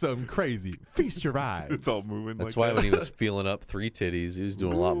show you something crazy. Feast your eyes. It's all moving That's like why that. when he was feeling up 3 titties, he was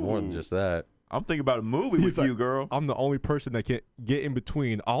doing a lot more than just that. I'm thinking about a movie He's with like, you, girl. I'm the only person that can get in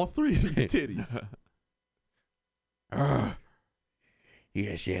between all 3 of these titties.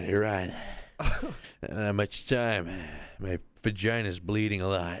 Yes, yeah, you're right. Not much time. My vagina's bleeding a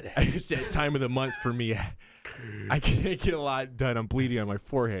lot. It's that time of the month for me. I can't get a lot done. I'm bleeding on my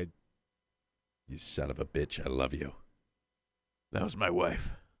forehead. You son of a bitch, I love you. That was my wife.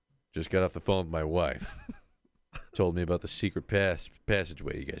 Just got off the phone with my wife. Told me about the secret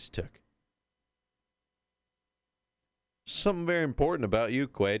passageway you guys took. Something very important about you,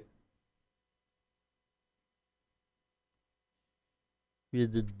 Quaid. You're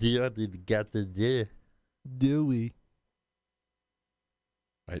the deal that got the deal. Do we?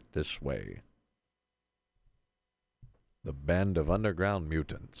 Right this way. The band of underground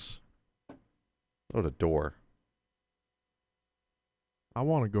mutants. Oh, the door. I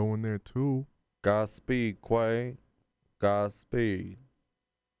want to go in there too. Godspeed, Quay. Godspeed.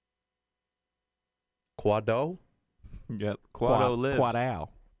 Quado? Yep. Quado lives. Quadal.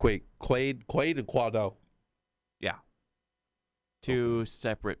 Quaid and Quado. Yeah. Two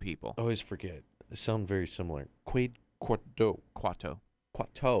separate people. I always forget. They sound very similar. Quaid, Quado. Quato.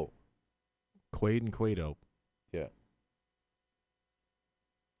 Quato. Quaid and Quado. Yeah.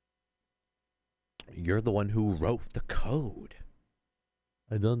 You're the one who wrote the code.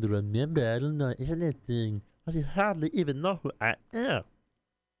 I don't remember. I don't know anything. I hardly even know who I am.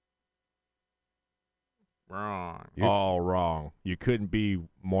 Wrong. All wrong. You couldn't be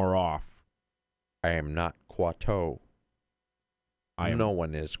more off. I am not Quato. No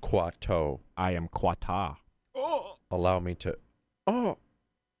one is Quato. I am Quata. Oh. Allow me to. Oh.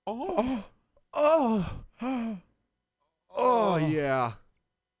 Oh. Oh, yeah.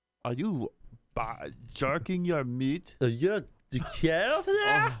 Are you jerking your meat? You're the care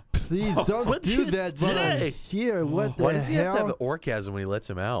there? Please don't What do did that you while I'm say? here. What the Why does he have to have an hell? orgasm when he lets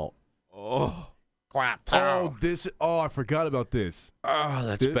him out? Oh. Oh, I forgot about this. Oh,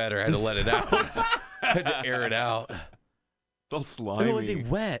 that's better. I had to let it out. I had to air it out. It's all slimy. Oh, is he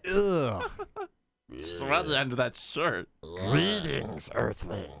wet? Ugh. Sweaty under that shirt. Greetings,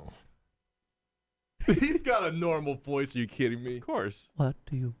 Earthling. He's got a normal voice. Are you kidding me? Of course. What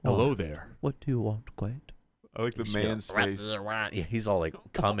do you want? Hello there. What do you want, Quaid? I like the man's What do face. you want? Yeah, he's all like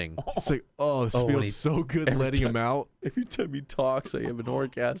coming. It's like, this Oh, when feels he- so good every letting him time- out. Every time he talks, I have an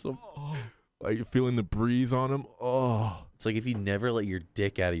orgasm. Like feeling the breeze on him. Oh, It's like if you never let your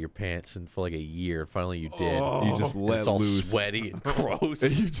dick out of your pants and for like a year, finally you did. you just And let it's all loose. sweaty and gross.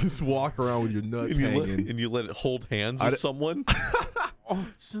 And you just walk around with your nuts and, you let, hanging. and you let it hold hands I with d- someone. Oh,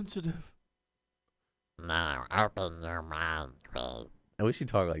 it's sensitive. Now open your mind, Craig. I wish he'd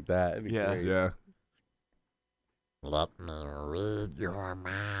talk like that. It'd be Yeah. great. Yeah. Let me read your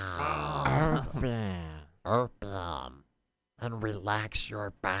mind. Open. And relax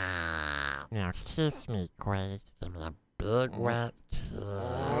your back. Now kiss me, Quaid. Give me a big wet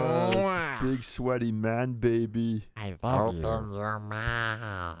kiss. Big sweaty man, baby. I love Open your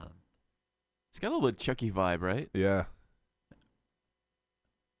mouth. It's got a little bit Chucky vibe, right? Yeah.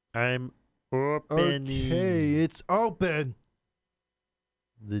 I'm opening. Okay, it's open.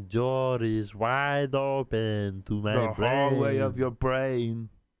 The door is wide open to my The brain. hallway of your brain.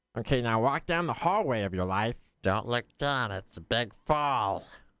 Okay, now walk down the hallway of your life. Don't look down. It's a big fall.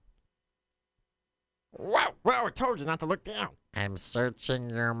 Whoa, I told you not to look down. I'm searching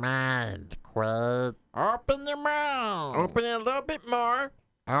your mind, Quaid. Open your mouth. Open it a little bit more.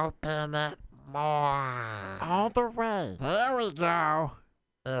 Open it more. All the way. There we go.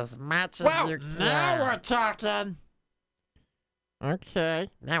 As much as you can. Now we're talking. Okay.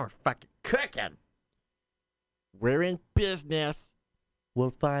 Now we're fucking cooking. We're in business. We'll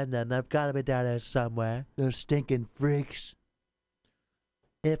find them. They've got to be down there somewhere. Those stinking freaks.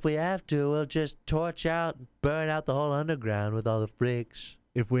 If we have to, we'll just torch out and burn out the whole underground with all the freaks.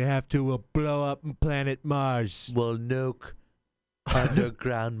 If we have to, we'll blow up planet Mars. We'll nuke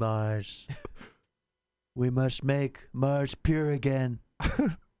underground Mars. We must make Mars pure again.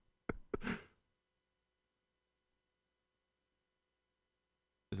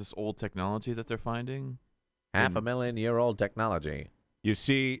 Is this old technology that they're finding? 500,000-year-old technology. You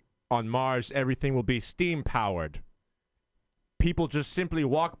see, on Mars, everything will be steam powered. People just simply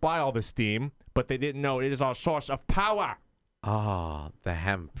walk by all the steam, but they didn't know it is our source of power. Ah, the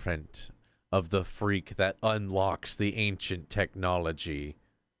handprint of the freak that unlocks the ancient technology.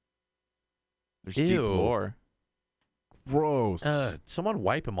 There's deep Ew. lore. Gross. Someone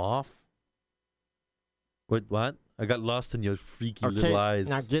wipe him off. Wait, what? I got lost in your freaky Okay, little eyes.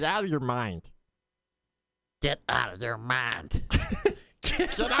 now get out of your mind. Get out of your mind.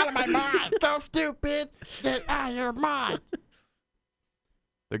 Get out of my mind. So stupid. Get out of your mind.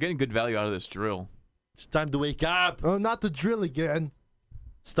 They're getting good value out of this drill. It's time to wake up. Oh, not the drill again.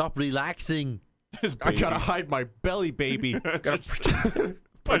 Stop relaxing. His I gotta hide my belly, baby.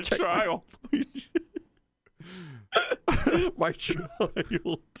 My child. My child.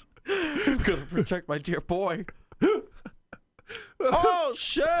 I'm gonna protect my dear boy. Oh,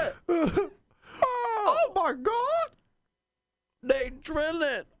 shit. Oh my God! They drill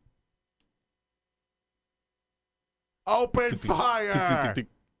it. Open fire!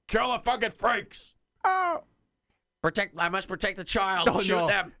 Kill the fucking freaks. I must protect the child. Oh, Shoot no.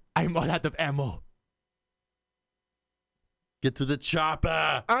 them. I'm all out of ammo. Get to the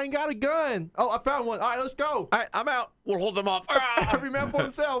chopper. I ain't got a gun. Oh, I found one. All right, let's go. All right, I'm out. We'll hold them off. Every man for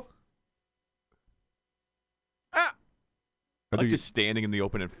himself. I like just standing in the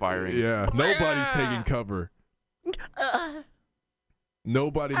open and firing. Yeah, nobody's taking cover.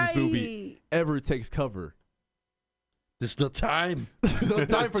 Nobody in this movie ever takes cover. There's no time. No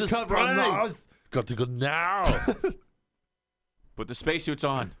time for Just cover on running. Mars. Got to go now. Put the spacesuits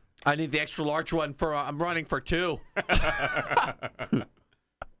on. I need the extra large one for. I'm running for 2.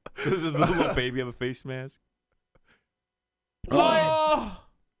 Does the little baby have a face mask? Oh!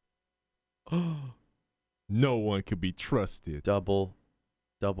 No one can be trusted. double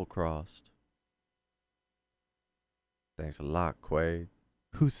crossed. Thanks a lot, Quaid.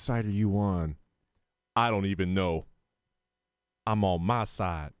 Whose side are you on? I don't even know. I'm on my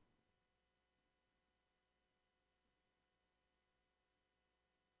side.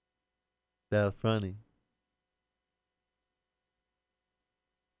 That's funny.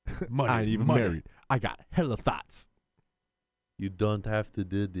 I ain't even married. I got hella thoughts. You don't have to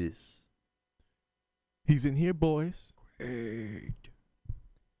do this. He's in here, boys. Quaid.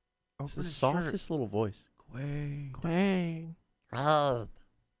 It's the softest little voice. Quaid. Quang. Crowd.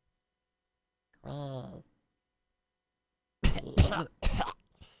 Crowd.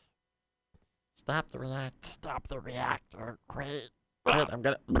 Stop the reactor. Stop the reactor. Great. I'm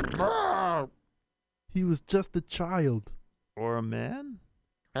gonna. He was just a child. Or a man?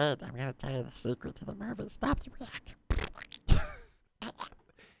 Fred, I'm gonna tell you the secret to the movie. Stop the reactor.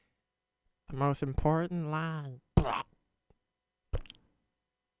 The most important line.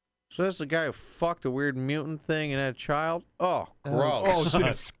 So that's the guy who fucked a weird mutant thing and had a child? Oh, gross. Oh,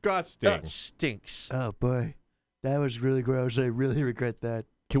 disgusting. That stinks. Oh, boy. That was really gross. I really regret that.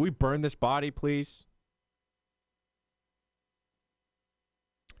 Can we burn this body, please?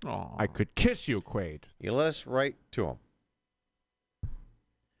 Aww. I could kiss you, Quaid. You let us right to him.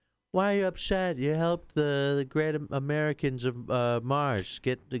 Why are you upset? You helped the great Americans of Mars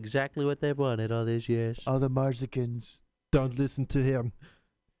get exactly what they've wanted all these years. All the Marsicans. Don't listen to him.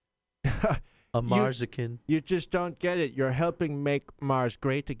 A Marsican. You just don't get it. You're helping make Mars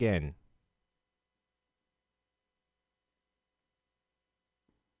great again.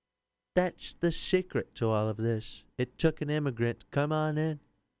 That's the secret to all of this. It took an immigrant to come on in,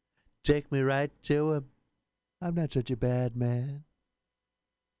 take me right to him. I'm not such a bad man.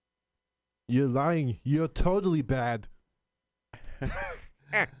 You're lying. You're totally bad.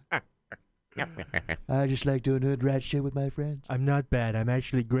 I just like doing hood rat shit with my friends. I'm not bad. I'm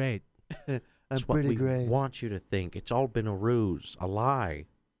actually great. I'm That's what pretty we great. want you to think. It's all been a ruse, a lie.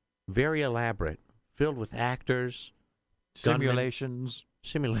 Very elaborate, filled with actors, Simulations.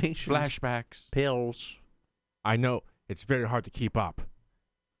 simulations, Flashbacks. pills. I know. It's very hard to keep up.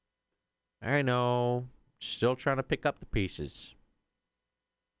 I know. Still trying to pick up the pieces.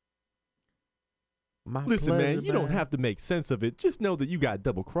 My Listen, pleasure, man, you don't have to make sense of it. Just know that you got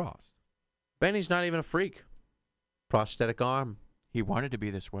double-crossed. Benny's not even a freak. Prosthetic arm. He wanted to be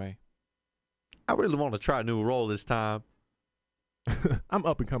this way. I really want to try a new role this time. I'm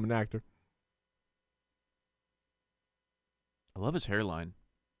up-and-coming actor. I love his hairline.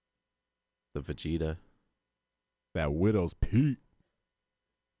 The Vegeta. That widow's peak.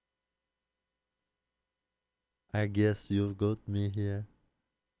 I guess you've got me here.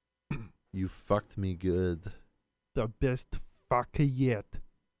 You fucked me good. The best fucker yet.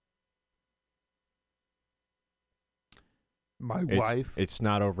 My wife. It's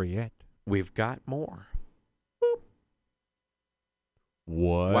not over yet. We've got more.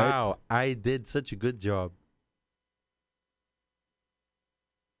 What? Wow, I did such a good job.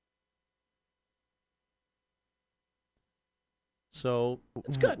 So,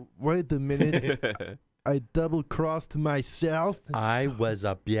 it's good. Wait a minute. I double-crossed myself. I was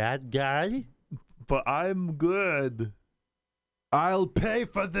a bad guy, But I'm good. I'll pay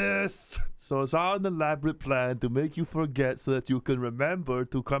for this. So it's all an elaborate plan to make you forget so that you can remember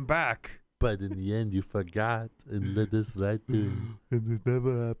to come back. but in the end you forgot and let us right through. And it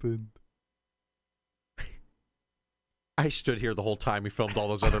never happened. I stood here the whole time. He filmed all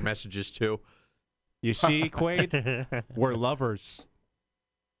those other messages, too. You see, Quaid? We're lovers.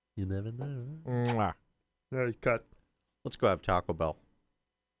 You never know. Mwah. All right, cut. Let's go have Taco Bell.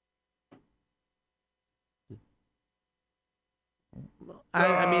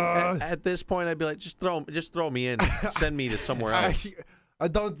 I mean, at this point, I'd be like, just throw me in. Send me to somewhere else. I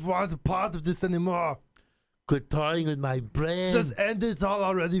don't want a part of this anymore. Quit toying with my brain. Just end it all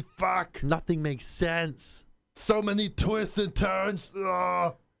already. Fuck. Nothing makes sense. So many twists and turns.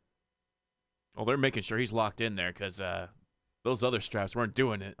 Well, they're making sure he's locked in there because those other straps weren't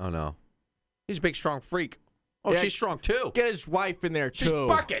doing it. Oh, no. He's a big, strong freak. Oh, Yeah, she's strong too. Get his wife in there, She's too.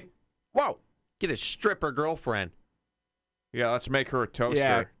 bucking. Whoa. Get his stripper girlfriend. Yeah, let's make her a toaster.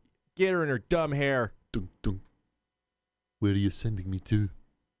 Yeah, get her in her dumb hair. Dunk, dunk. Where are you sending me to?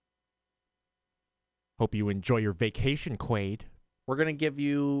 Hope you enjoy your vacation, Quaid. We're going to give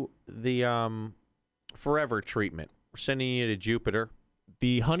you the forever treatment. We're sending you to Jupiter.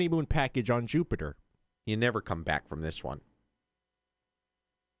 The honeymoon package on Jupiter. You never come back from this one.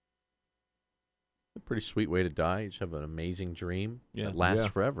 A pretty sweet way to die. You just have an amazing dream that lasts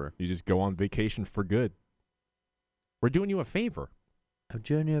forever. You just go on vacation for good. We're doing you a favor. I'm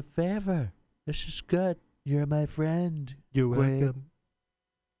doing you a favor. This is good. You're my friend. You're Quaid. welcome.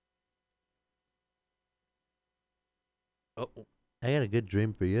 Oh, I got a good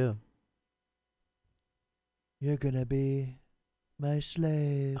dream for you. You're gonna be my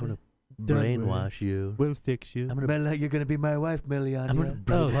slave. I'm gonna brainwash you. We'll fix you. You're gonna be my wife, Miliania. I'm gonna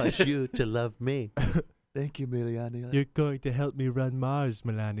brainwash you to love me. Thank you, Miliania. You're going to help me run Mars,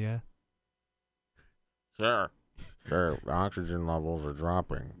 Melania. Sir, the oxygen levels are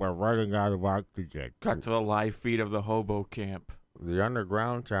dropping. We're running out of oxygen. Cut to the live feed of the hobo camp. The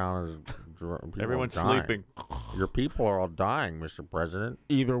underground town is... Everyone's dying. sleeping. Your people are all dying, Mr. President.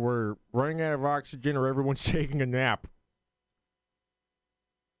 Either we're running out of oxygen or everyone's taking a nap.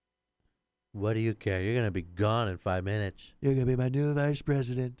 What do you care? You're gonna be gone in 5 minutes. You're gonna be my new vice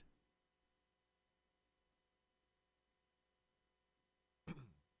president.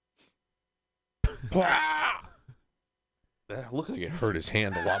 that looked like it hurt his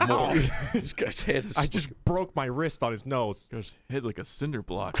hand a lot more. This guy's head is... I just broke my wrist on his nose. His head like a cinder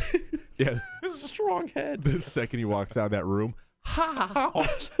block. Yes. This is a strong head. The second he walks out of that room,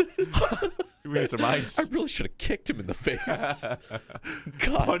 Give me some ice. I really should have kicked him in the face.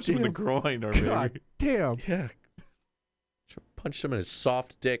 God Punch him in the damn. groin or God maybe. damn. Yeah. Should've punched him in his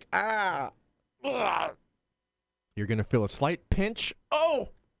soft dick. Ah! Ugh. You're going to feel a slight pinch. Oh!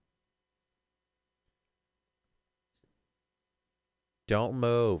 Don't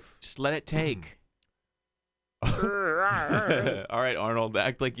move. Just let it take. All right, Arnold,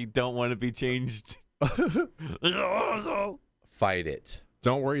 act like you don't want to be changed. Fight it.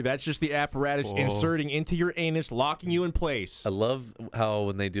 Don't worry, that's just the apparatus inserting into your anus, locking you in place. I love how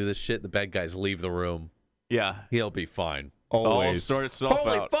when they do this shit, the bad guys leave the room. Yeah. He'll be fine. Always. Sort itself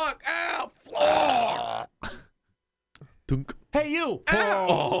Holy out. fuck! Ow! Dunk. Hey, you!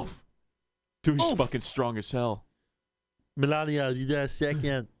 Oh. Dude, he's Oof. fucking strong as hell. Melania, I'll be there a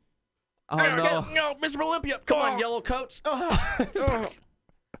second. Oh, no. No, Mr. Olympia! Come on, yellow coats!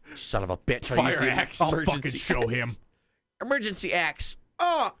 Son of a bitch! I used Fire the axe. I'll emergency fucking show him. Emergency axe!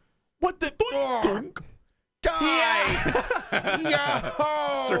 Oh! What the? Die!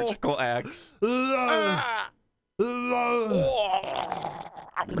 No! Surgical axe. Ah!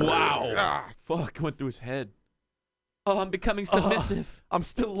 Wow. Fuck, went through his head. Oh, I'm becoming submissive. I'm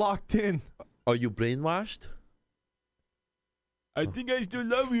still locked in. Are you brainwashed? I think I still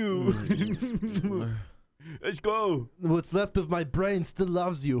love you. Let's go. What's left of my brain still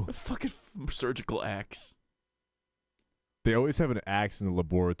loves you. A fucking surgical axe. They always have an axe in the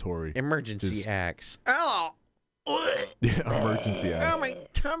laboratory. Emergency Just- axe. Ow! Yeah, emergency axe. Ow, my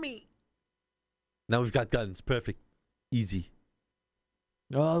tummy! Now we've got guns. Perfect. Easy.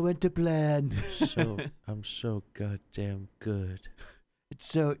 All went to plan. I'm so goddamn good. It's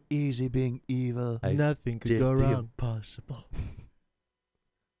so easy being evil. Nothing could Did go the wrong. impossible.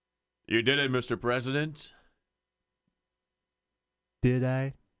 You did it, Mr. President. Did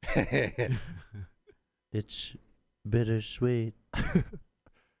I? It's bittersweet.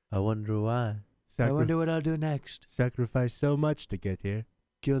 I wonder why. I wonder what I'll do next. Sacrifice so much to get here.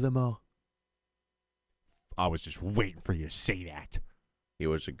 Kill them all. I was just waiting for you to say that. He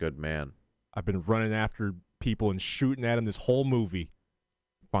was a good man. I've been running after people and shooting at them this whole movie.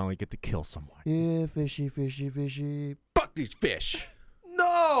 Finally get to kill someone. Yeah, fishy, fishy, fishy. Fuck these fish!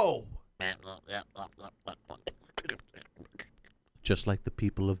 No! Just like the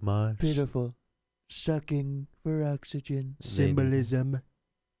people of Mars. Pitiful. Sucking for oxygen. Symbolism.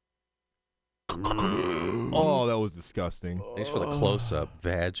 Oh, that was disgusting. Thanks for the close-up.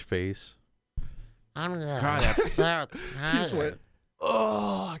 Vag face. I'm God, so tired.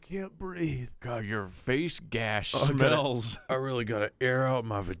 Oh, I can't breathe. God, your face gash smells. I really gotta air out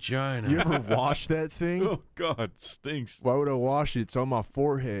my vagina. You ever wash that thing? Oh, God, stinks. Why would I wash it? It's on my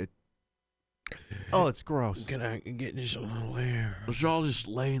forehead. Oh, it's gross. Can I get just a little air? Let's all just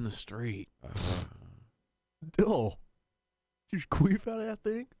lay in the street. Oh. Did you queef out of that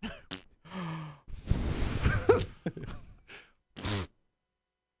thing?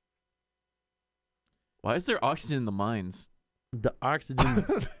 Why is there oxygen in the mines? The oxygen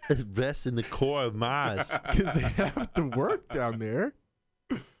rests in the core of Mars. Because they have to work down there.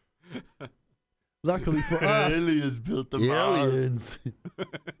 Luckily for us. Aliens built the Aliens.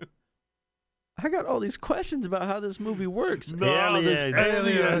 I got all these questions about how this movie works.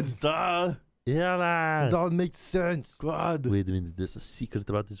 Aliens, duh. Aliens. It all makes sense. God. Wait a minute, there's a secret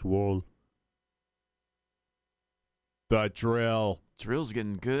about this wall. The drill. Drill's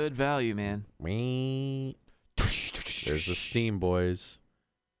getting good value, man. There's the steam, boys.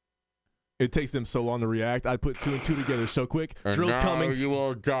 It takes them so long to react. I put 2 and 2 together so quick. And Drill's now coming. you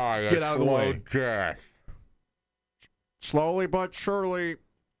will die. Get out of the way. Death. Slowly but surely,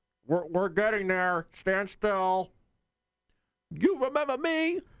 we're getting there. Stand still. You remember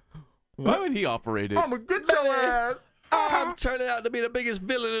me? Why would he operate it? I'm a good man. I'm turning out to be the biggest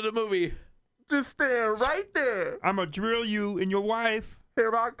villain in the movie. Just stand right there. I'm going to drill you and your wife.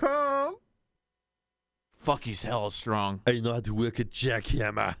 Here I come. Fuck, he's hella strong. I know how to work a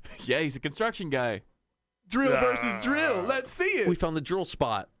jackhammer. Yeah, he's a construction guy. Drill versus drill. Let's see it. We found the drill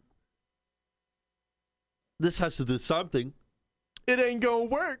spot. This has to do something. It ain't gonna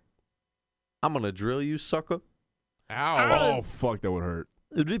work. I'm gonna drill you, sucker. Ow. Oh, fuck, that would hurt.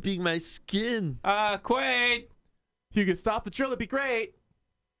 Ripping my skin. Quaid. If you could stop the drill, it'd be great.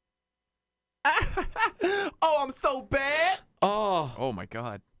 Oh, I'm so bad. Oh my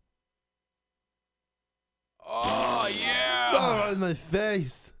God. Oh, yeah. Oh, in my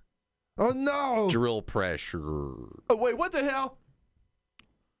face. Oh, no. Drill pressure. Oh, wait, what the hell?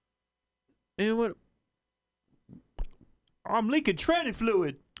 And what? I'm leaking tranny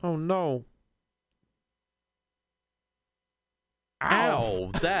fluid. Oh no.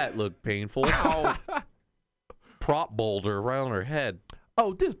 Ow, that looked painful. Ow. Prop boulder around her head.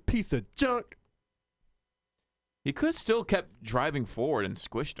 Oh, this piece of junk. He could still kept driving forward and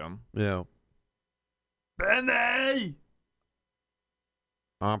squished him. Yeah. Benny!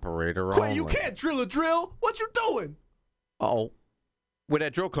 Operator Quit, only. you can't drill a drill. What you doing? Uh-oh. Where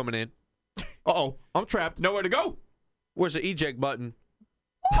that drill coming in? Uh-oh, I'm trapped. Nowhere to go. Where's the eject button?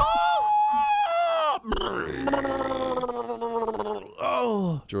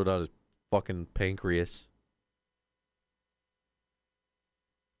 Oh. Drilled out his fucking pancreas.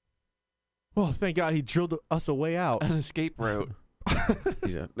 Oh, thank God he drilled us a way out. An escape route.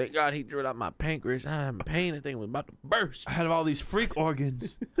 He's like, thank God he drilled out my pancreas. I'm in pain. The thing was about to burst. I had all these freak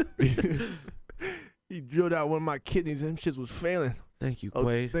organs. He drilled out one of my kidneys and them shits was failing. Thank you, Oh,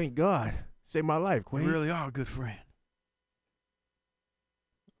 Quaid. thank God. Saved my life, Quaid. You really are a good friend.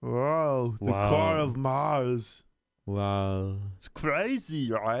 Whoa, the Wow. core of Mars. Wow. It's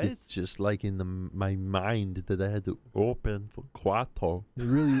crazy, right? It's just like in my mind that I had to open for Quattro. It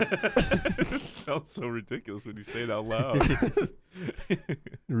really, It sounds so ridiculous when you say it out loud. it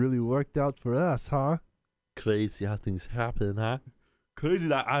really worked out for us, huh? Crazy how things happen, huh? Crazy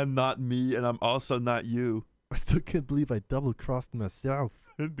that I'm not me and I'm also not you. I still can't believe I double-crossed myself.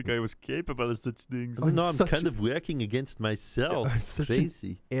 I didn't think I was capable of such things. Oh, no, I'm kind of working against myself. I'm It's such an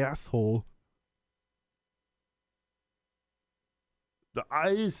crazy. asshole. The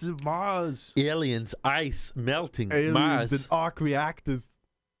ice of Mars. Aliens, ice, melting, Aliens Mars. and arc reactors.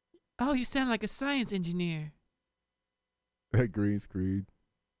 Oh, you sound like a science engineer. That green screen.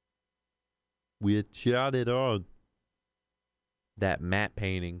 We had shot it on. That matte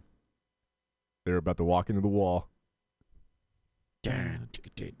painting. They're about to walk into the wall.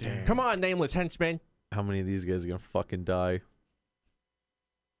 Come on, nameless henchman. How many of these guys are gonna fucking die?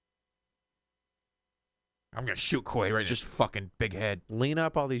 I'm gonna shoot Quaid right in his fucking big head. Lean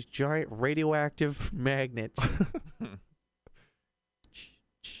up all these giant radioactive magnets.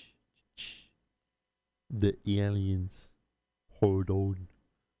 The aliens. Hold on.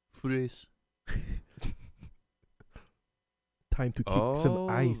 Fresh. Time to kick some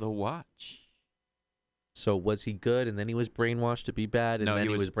ice. The watch. So was he good and then he was brainwashed to be bad and No, then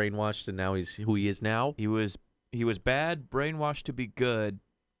he he was was- brainwashed and now he's who he is now? He was bad, brainwashed to be good,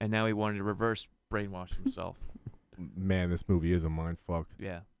 and now he wanted to reverse brainwash himself. Man, this movie is a mind fuck.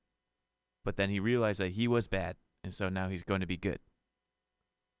 Yeah. But then he realized that he was bad, and so now he's going to be good.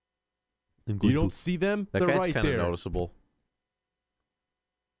 I'm You going don't to see them? That They're guy's right kind of there. noticeable.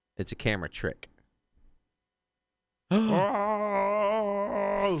 It's a camera trick.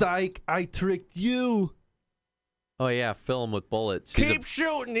 Oh, psych! I tricked you. Oh yeah, fill him with bullets. He's Keep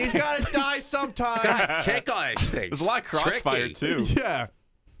shooting. He's got to die sometime. God, kick on these things. There's a lot of crossfire, Tricky. too. Yeah.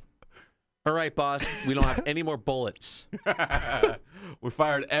 All right, boss. We don't have any more bullets. We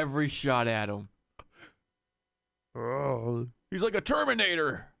fired every shot at him. Oh. He's like a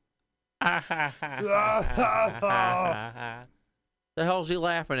Terminator. The hell's he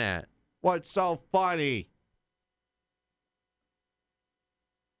laughing at? What's so funny?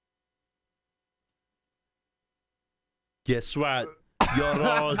 Guess what? You're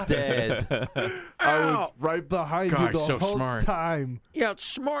all dead. I was right behind God, you the so whole smart. time. You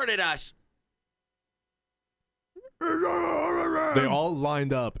outsmarted us. They all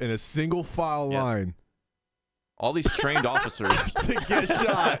lined up in a single file Yeah. line All these trained officers to get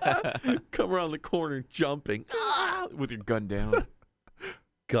shot. Come around the corner jumping. with your gun down.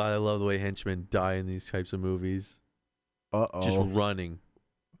 God, I love the way henchmen die in these types of movies. Just running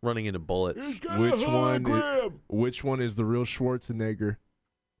into bullets. Which one is the real Schwarzenegger?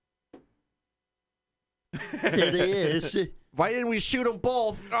 It is. Why didn't we shoot them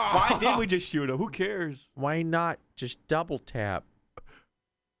both? Why did we just shoot him? Who cares? Why not just double tap?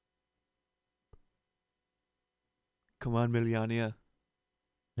 Come on, Miliania.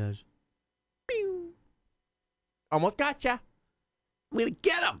 Yes. Almost gotcha. I'm gonna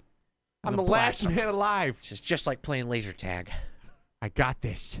get him. I'm the last man alive. This is just like playing laser tag. I got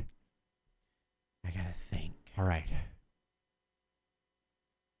this. I gotta think. All right.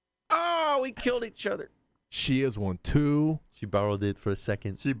 Oh, we killed each other. She is one, two. She borrowed it for a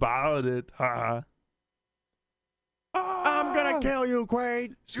second. She borrowed it. Ha. I'm gonna kill you,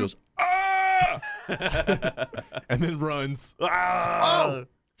 Quaid. She goes, And then runs. Oh!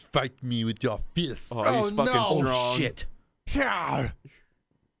 Fight me with your fists. Oh, he's fucking strong. Oh, shit. Yeah.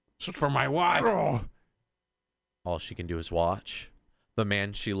 This is for my wife. all she can do is watch. The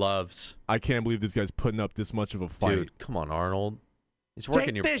man she loves. I can't believe this guy's putting up this much of a fight. Dude, come on, Arnold. He's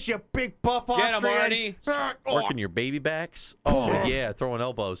working your this, you big buff Get him, Arnie. working your baby backs. Oh yeah, throwing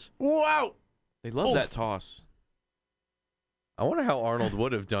elbows. Whoa! They love that toss. I wonder how Arnold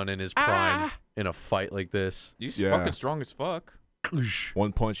would have done in his prime in a fight like this. He's Yeah. fucking strong as fuck.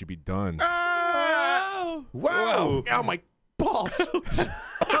 One punch, you'd be done. Oh! Wow! Oh my balls!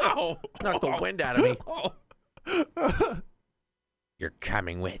 Ow! Knocked the wind out of me. You're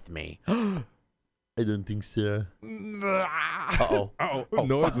coming with me. I don't think so. Uh-oh. Oh, what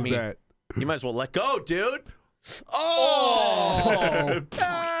noise fuck was me. that? You might as well let go, dude. Oh!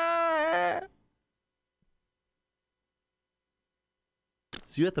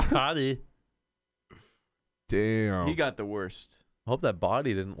 See you at the party. Damn. He got the worst. I hope that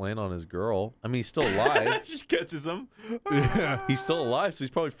body didn't land on his girl. I mean, he's still alive. Just catches him. Yeah. He's still alive, so he's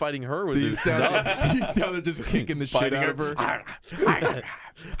probably fighting her with his He's down, nubs. he's down there just kicking the shit Fighting out of her.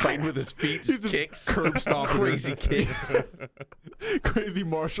 Fighting with his feet, He's just just kicks. curb stomping her. Crazy kicks. Crazy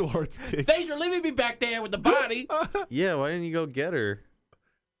martial arts kicks. Thanks for leaving me back there with the body. Yeah, why didn't you go get her?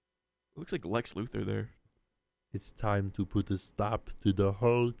 Looks like Lex Luthor there. It's time to put a stop to the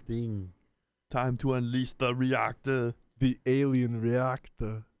whole thing. Time to unleash the reactor. The alien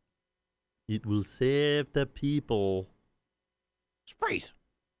reactor. It will save the people. Freeze.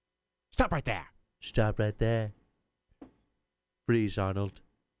 Stop right there. Stop right there. Freeze, Arnold.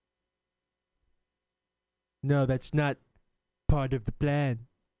 No, that's not part of the plan.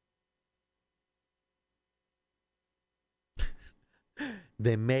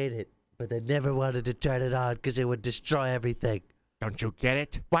 They made it, but they never wanted to turn it on because it would destroy everything. Don't you get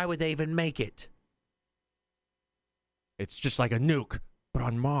it? Why would they even make it? It's just like a nuke, but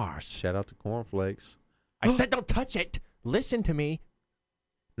on Mars. Shout out to Cornflakes. I said don't touch it. Listen to me.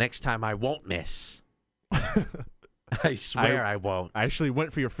 Next time I won't miss. I swear I won't. I actually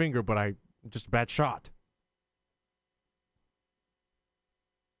went for your finger, but I just a bad shot.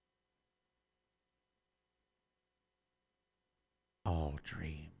 All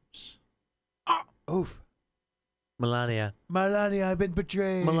dreams. Oof. Melania. Melania, I've been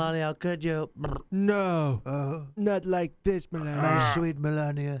betrayed. Melania, how could you? No, not like this, Melania. My sweet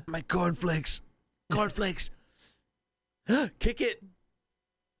Melania. My cornflakes. Cornflakes. Kick it.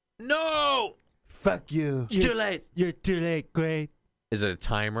 No. Fuck you. It's too late. You're too late, Quaid. Is it a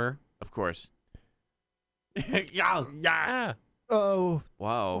timer? Of course. Yeah. Oh,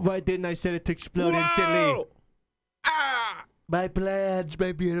 Wow. why didn't I set it to explode instantly? My plans,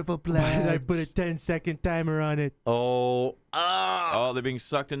 my beautiful Why did I plans. put a 10-second timer on it? Oh. Oh, they're being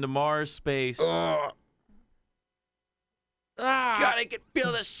sucked into Mars space. God, I can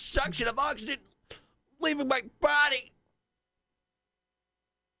feel the suction of oxygen leaving my body.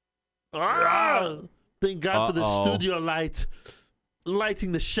 Thank God for the Uh-oh. studio light.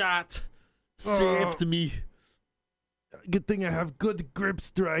 Lighting the shot. Saved me. Good thing I have good grip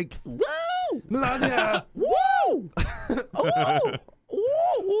strength. Woo! Melania. Woo!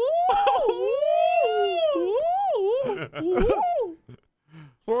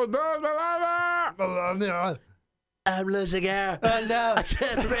 Melania. I'm losing air. Oh no. I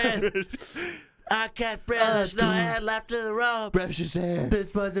can't breathe. I can't breathe. There's no air left in the rope. Precious air.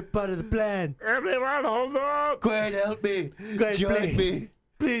 This wasn't part of the plan. Everyone, hold on. Quaid, help me. Quaid, Join please. me.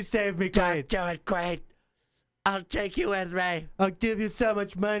 Please save me, Don't Quaid. do it, Quaid. I'll take you with me. I'll give you so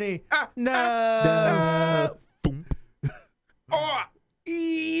much money. No. Oh,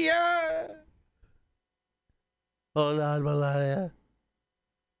 yeah. Hold on, Melania.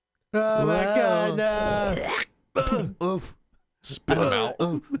 Oh my God, no. Oof. Spit him out.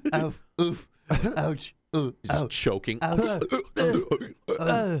 Oof. Oof. Ouch. Ooh. He's Ouch. choking. Oh, that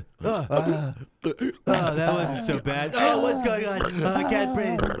wasn't so bad. Oh, what's going on? I can't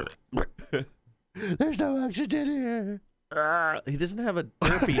breathe. There's no oxygen here. He doesn't have a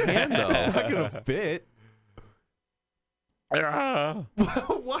derpy hand, though. It's not gonna fit.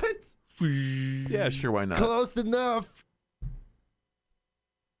 What? Yeah, sure, why not? Close enough.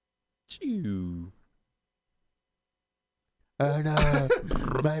 Oh no.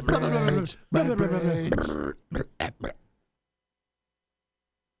 My brains. My brains.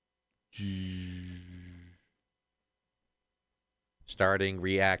 Starting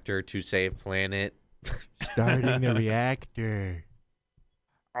reactor to save planet. Starting the reactor.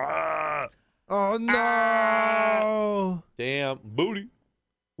 Oh no. Damn. Booty.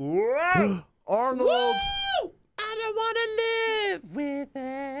 Arnold. I don't want to live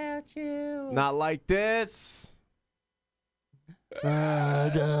without you. Not like this.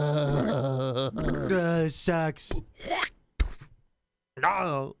 No. Sucks.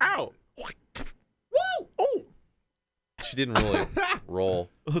 No. Ow. She didn't really roll.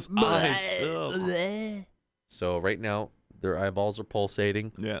 Those eyes. Ugh. So right now, their eyeballs are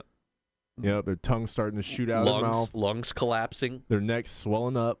pulsating. Yeah. Yep, their tongue's starting to shoot out of their mouth. Lungs collapsing. Their neck's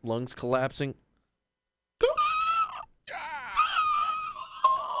swelling up. Lungs collapsing.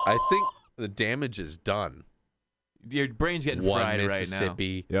 I think the damage is done. Your brain's getting 1 fried right now.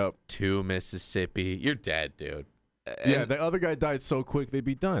 Mississippi. Yep. 2 Mississippi. You're dead, dude. Yeah, the other guy died so quick they'd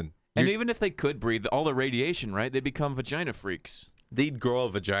be done. And even if they could breathe, all the radiation, right? They become vagina freaks. They'd grow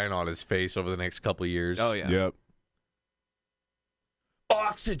a vagina on his face over the next couple of years. Oh, yeah. Yep.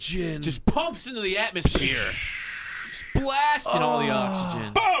 Oxygen. Just pumps into the atmosphere. Just blasting all the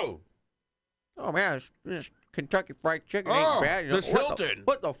oxygen. boom. Oh man, this Kentucky Fried Chicken Oh, ain't bad. You know, this Hilton.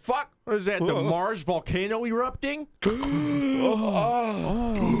 What the fuck? What is that, the Mars volcano erupting? We're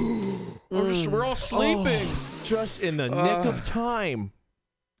all sleeping. Just in the nick of time.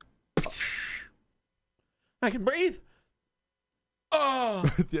 I can breathe. Yeah,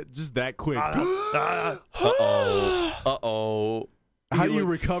 just that quick. Uh-oh. How do you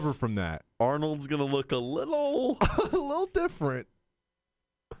Felix- recover from that? Arnold's going to look a little... A little different.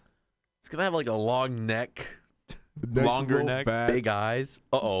 He's going to have like a long neck, Next Longer little neck, fat. big eyes.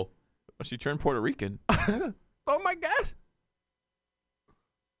 Uh-oh. Oh, she turned Puerto Rican. Oh my God.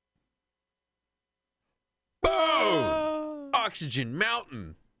 Boom! Oxygen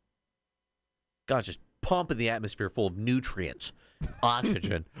mountain. God's just pumping the atmosphere full of nutrients.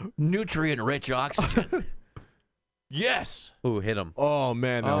 Oxygen. Nutrient-rich oxygen. Yes. Ooh, hit him. Oh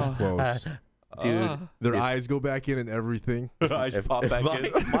man, that was close. Dude, Their if- eyes go back in and everything. Eyes pop back in.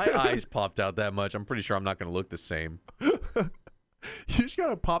 if my eyes popped out that much, I'm pretty sure I'm not going to look the same. You just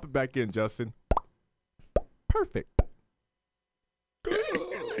gotta pop it back in, Justin. Perfect.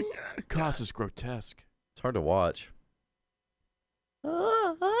 Gosh, is grotesque. It's hard to watch.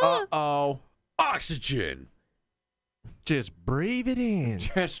 Uh-oh. Oxygen. Just breathe it in.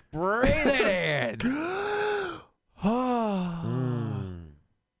 Just breathe it in. A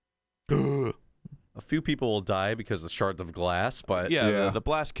few people will die because of shards of glass, but Yeah, Yeah. The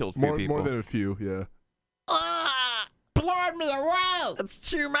blast killed a few people. More than a few, yeah. Blow me away. It's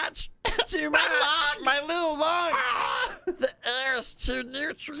too much. It's too much. My little lungs. The air is too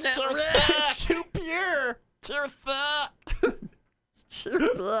nutrient rich. It's too pure. Too thick. It's too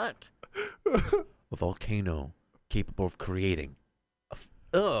thick. a volcano capable of creating.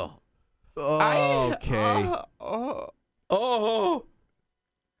 Okay. Oh.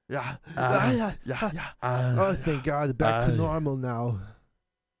 Yeah. Yeah. Oh, thank God. Back to normal now.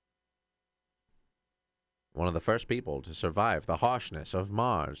 One of the first people to survive the harshness of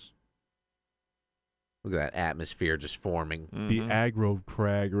Mars. Look at that atmosphere just forming. The aggro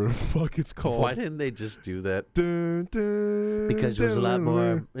crag, or the fuck it's called. Why didn't they just do that? Dun, dun, Because it was a lot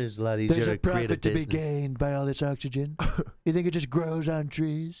more. It was a lot easier There's to a create a profit to be business. gained by all this oxygen. You think it just grows on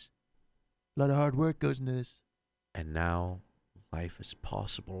trees? A lot of hard work goes into this. And now life is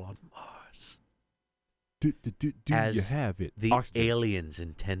possible on Mars. Do As you have it? The Oxygen. aliens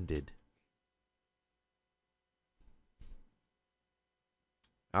intended.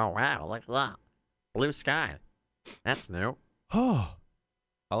 Oh wow, look at that. Blue sky. That's new. Oh.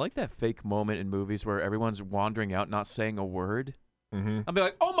 I like that fake moment in movies where everyone's wandering out, not saying a word. Mm-hmm. I'll be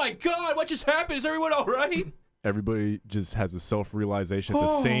like, "Oh my God, what just happened? Is everyone all right?" Everybody just has a self-realization at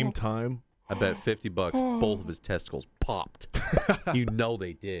the same time. I bet $50 both of his testicles popped. You know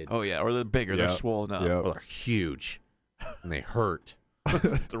they did. Oh, yeah, or they're bigger. They're swollen up. Or they're huge. And they hurt.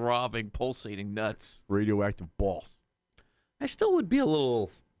 Throbbing, pulsating nuts. Radioactive balls. I still would be a little...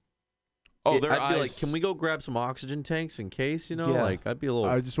 Oh, their I'd be like, eyes... can we go grab some oxygen tanks in case, you know? Yeah. Like, I'd be a little...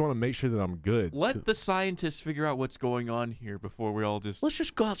 I just want to make sure that I'm good. Let the scientists figure out what's going on here before we all just... Let's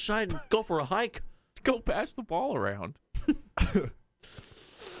just go outside and go for a hike. Go pass the ball around.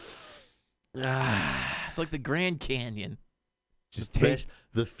 It's like the Grand Canyon. Just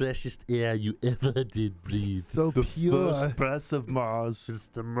the freshest air you ever did breathe. So the pure. first Breath of Mars. It's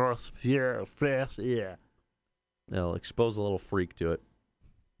the most pure, fresh air. They'll expose a little freak to it.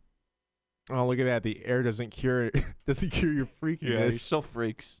 Oh, look at that. The air doesn't cure your freakiness. Yeah, you're still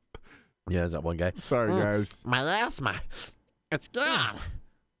freaks. Yeah, is that one guy? Sorry, guys. My asthma. It's gone.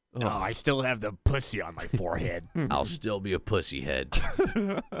 Oh, I still have the pussy on my forehead. I'll still be a pussy head.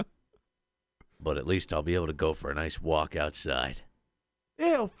 But at least I'll be able to go for a nice walk outside.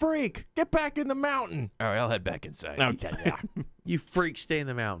 Ew, freak. Get back in the mountain. All right, I'll head back inside. Okay, yeah. You freak, stay in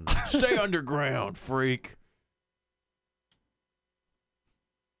the mountain. Stay underground, freak.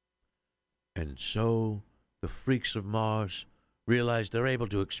 And so the freaks of Mars realize they're able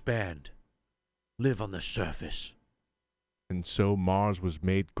to expand, live on the surface. And so Mars was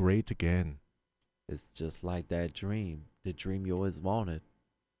made great again. It's just like that dream, the dream you always wanted.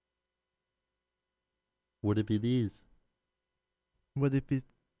 What if it is? What if it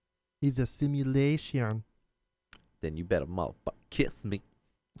is a simulation? Then you better motherfucker kiss me.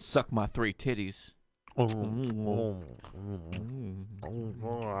 Suck my 3 titties.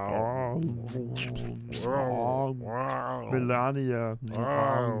 Melania.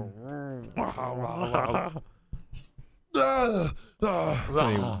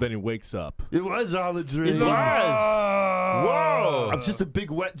 Then he wakes up. It was all a dream. It was! Whoa! I'm just a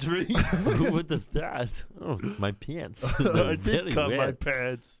big wet dream. What is that? Oh, my pants. I They're did very cut my wet.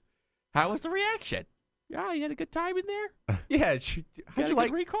 pants. How was the reaction? Yeah, you had a good time in there? Yeah. How'd you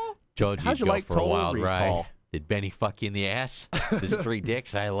like recall? George, How'd you you go like for a Total wild Recall? ride. Did Benny fuck you in the ass? There's 3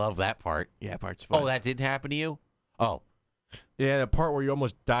 dicks. I love that part. Yeah, part's fun. Oh, that didn't happen to you? Oh. Yeah, the part where you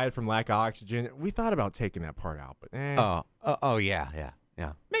almost died from lack of oxygen. We thought about taking that part out, but Oh, yeah. Maybe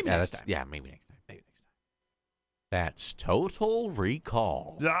Yeah, next that's- time. Yeah, maybe next time. That's Total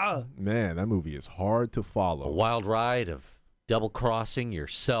Recall. Yeah. man, that movie is hard to A follow. wild ride of double-crossing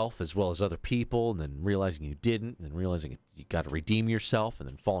yourself as well as other people, and then realizing you didn't, and then realizing you got to redeem yourself, and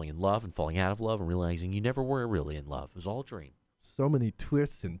then falling in love and falling out of love, and realizing you never were really in love. It was all a dream. So many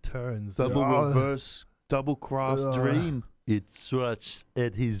twists and turns. Double reverse, double cross dream. It starts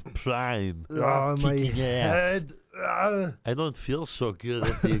at his prime. Oh, my Kicking ass. head. I don't feel so good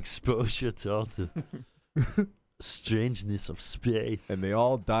at the exposure to all the strangeness of space. And they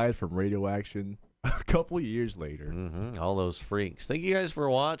all died from radioaction a couple of years later. All those freaks. Thank you guys for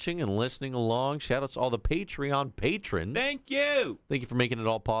watching and listening along. Shout outs to all the Patreon patrons. Thank you. Thank you for making it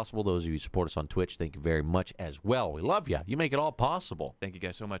all possible. Those of you who support us on Twitch, thank you very much as well. We love you. You make it all possible. Thank you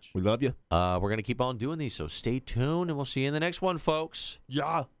guys so much. We love you. We're going to keep on doing these, so stay tuned, and we'll see you in the next one, folks.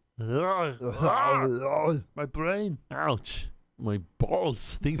 Yeah. My brain. Ouch. My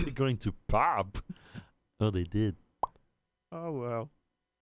balls think they're going to pop. Oh, they did. Oh, well.